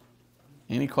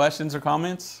 Any questions or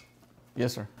comments?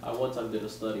 Yes, sir. I one time did a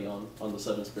study on the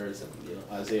seven spirits in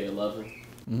Isaiah 11.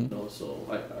 Mm-hmm. So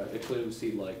I clearly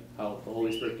see like how the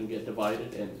Holy Spirit can get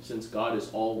divided, and since God is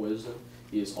all wisdom,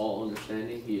 He is all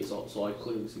understanding, He is all. So I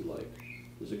clearly see like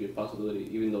there's a good possibility,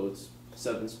 even though it's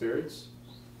seven spirits,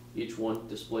 each one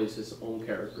displays his own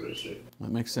characteristic.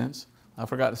 That makes sense. I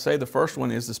forgot to say the first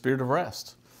one is the spirit of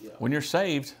rest. Yeah. When you're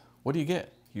saved, what do you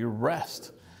get? You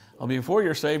rest. I mean, before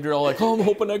you're saved, you're all like, oh, I'm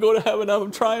hoping I go to heaven.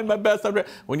 I'm trying my best.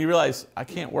 When you realize, I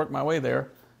can't work my way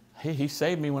there. Hey, He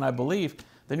saved me when I believe.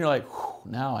 Then you're like,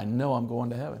 now I know I'm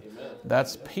going to heaven. Amen.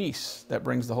 That's peace that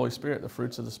brings the Holy Spirit, the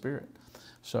fruits of the Spirit.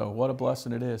 So what a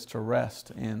blessing it is to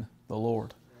rest in the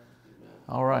Lord. Amen.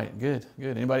 All right, good,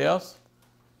 good. Anybody else?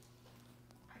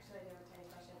 Actually, I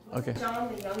do have a tiny question. Okay.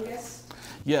 John the youngest?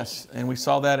 Yes, and we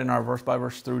saw that in our verse by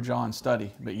verse through John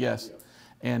study. But yes,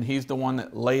 and he's the one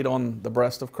that laid on the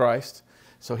breast of Christ.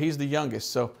 So he's the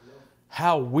youngest. So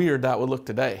how weird that would look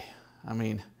today. I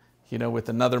mean, you know, with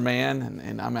another man,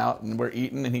 and I'm out and we're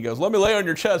eating, and he goes, let me lay on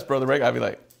your chest, Brother Rick. I'd be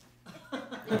like,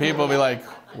 people would be like,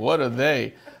 what are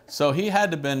they? So he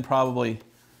had to have been probably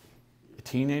a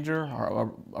teenager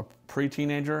or a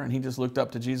pre-teenager, and he just looked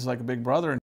up to Jesus like a big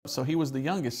brother. And so he was the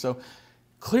youngest. So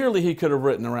clearly he could have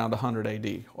written around 100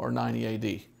 AD or 90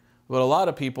 AD. But a lot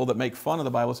of people that make fun of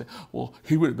the Bible say, well,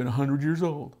 he would have been 100 years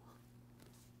old.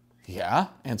 Yeah,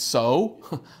 and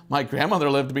so my grandmother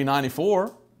lived to be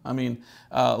 94. I mean,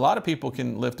 a lot of people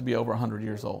can live to be over 100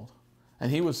 years old.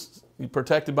 And he was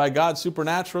protected by God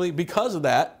supernaturally because of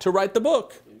that to write the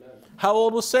book. Amen. How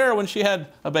old was Sarah when she had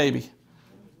a baby?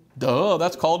 Duh,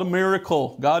 that's called a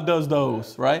miracle. God does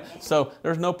those, right? So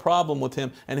there's no problem with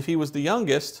him. And if he was the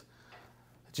youngest,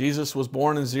 Jesus was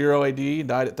born in 0 AD,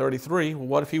 died at 33. Well,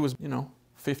 what if he was,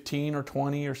 15 or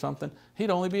 20 or something? He'd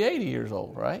only be 80 years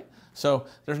old, right? So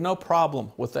there's no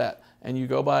problem with that. And you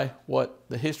go by what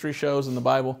the history shows in the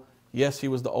Bible. Yes, he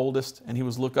was the oldest, and he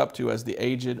was looked up to as the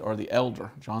aged or the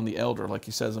elder, John the elder, like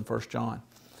he says in 1 John.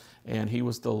 And he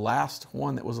was the last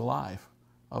one that was alive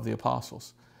of the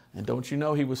apostles. And don't you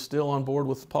know he was still on board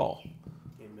with Paul?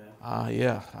 Amen.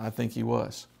 Yeah, I think he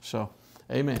was. So,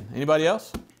 amen. Anybody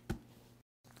else?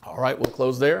 All right, we'll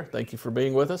close there. Thank you for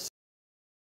being with us.